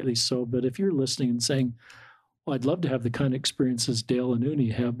worthiness, rightly so. But if you're listening and saying, well, I'd love to have the kind of experiences Dale and Uni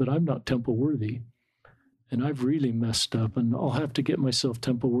have, but I'm not temple worthy, and I've really messed up, and I'll have to get myself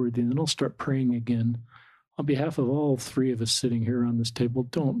temple worthy, and then I'll start praying again. On behalf of all three of us sitting here on this table,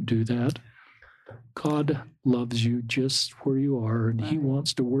 don't do that. God loves you just where you are, and He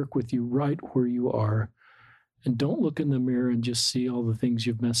wants to work with you right where you are. And don't look in the mirror and just see all the things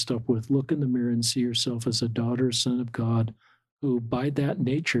you've messed up with. Look in the mirror and see yourself as a daughter, son of God, who by that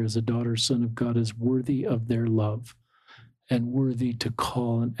nature as a daughter, son of God, is worthy of their love and worthy to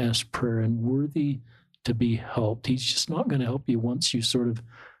call and ask prayer and worthy to be helped. He's just not going to help you once you sort of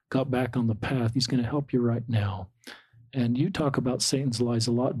got back on the path. He's going to help you right now. And you talk about Satan's lies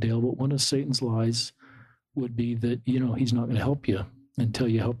a lot, Dale, but one of Satan's lies would be that, he's not going to help you until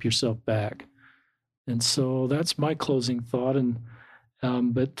you help yourself back. And so that's my closing thought. And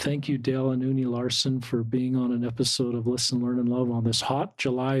but thank you, Dale and Uni Larson, for being on an episode of Listen, Learn, and Love on this hot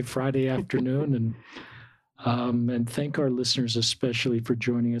July Friday afternoon. And thank our listeners especially for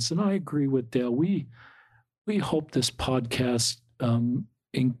joining us. And I agree with Dale. We hope this podcast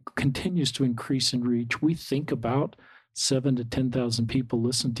continues to increase in reach. We think about 7,000 to 10,000 people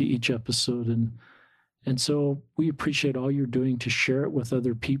listen to each episode. And so we appreciate all you're doing to share it with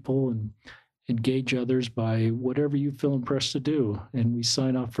other people and engage others by whatever you feel impressed to do. And we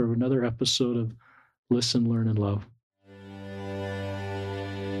sign off for another episode of Listen, Learn, and Love.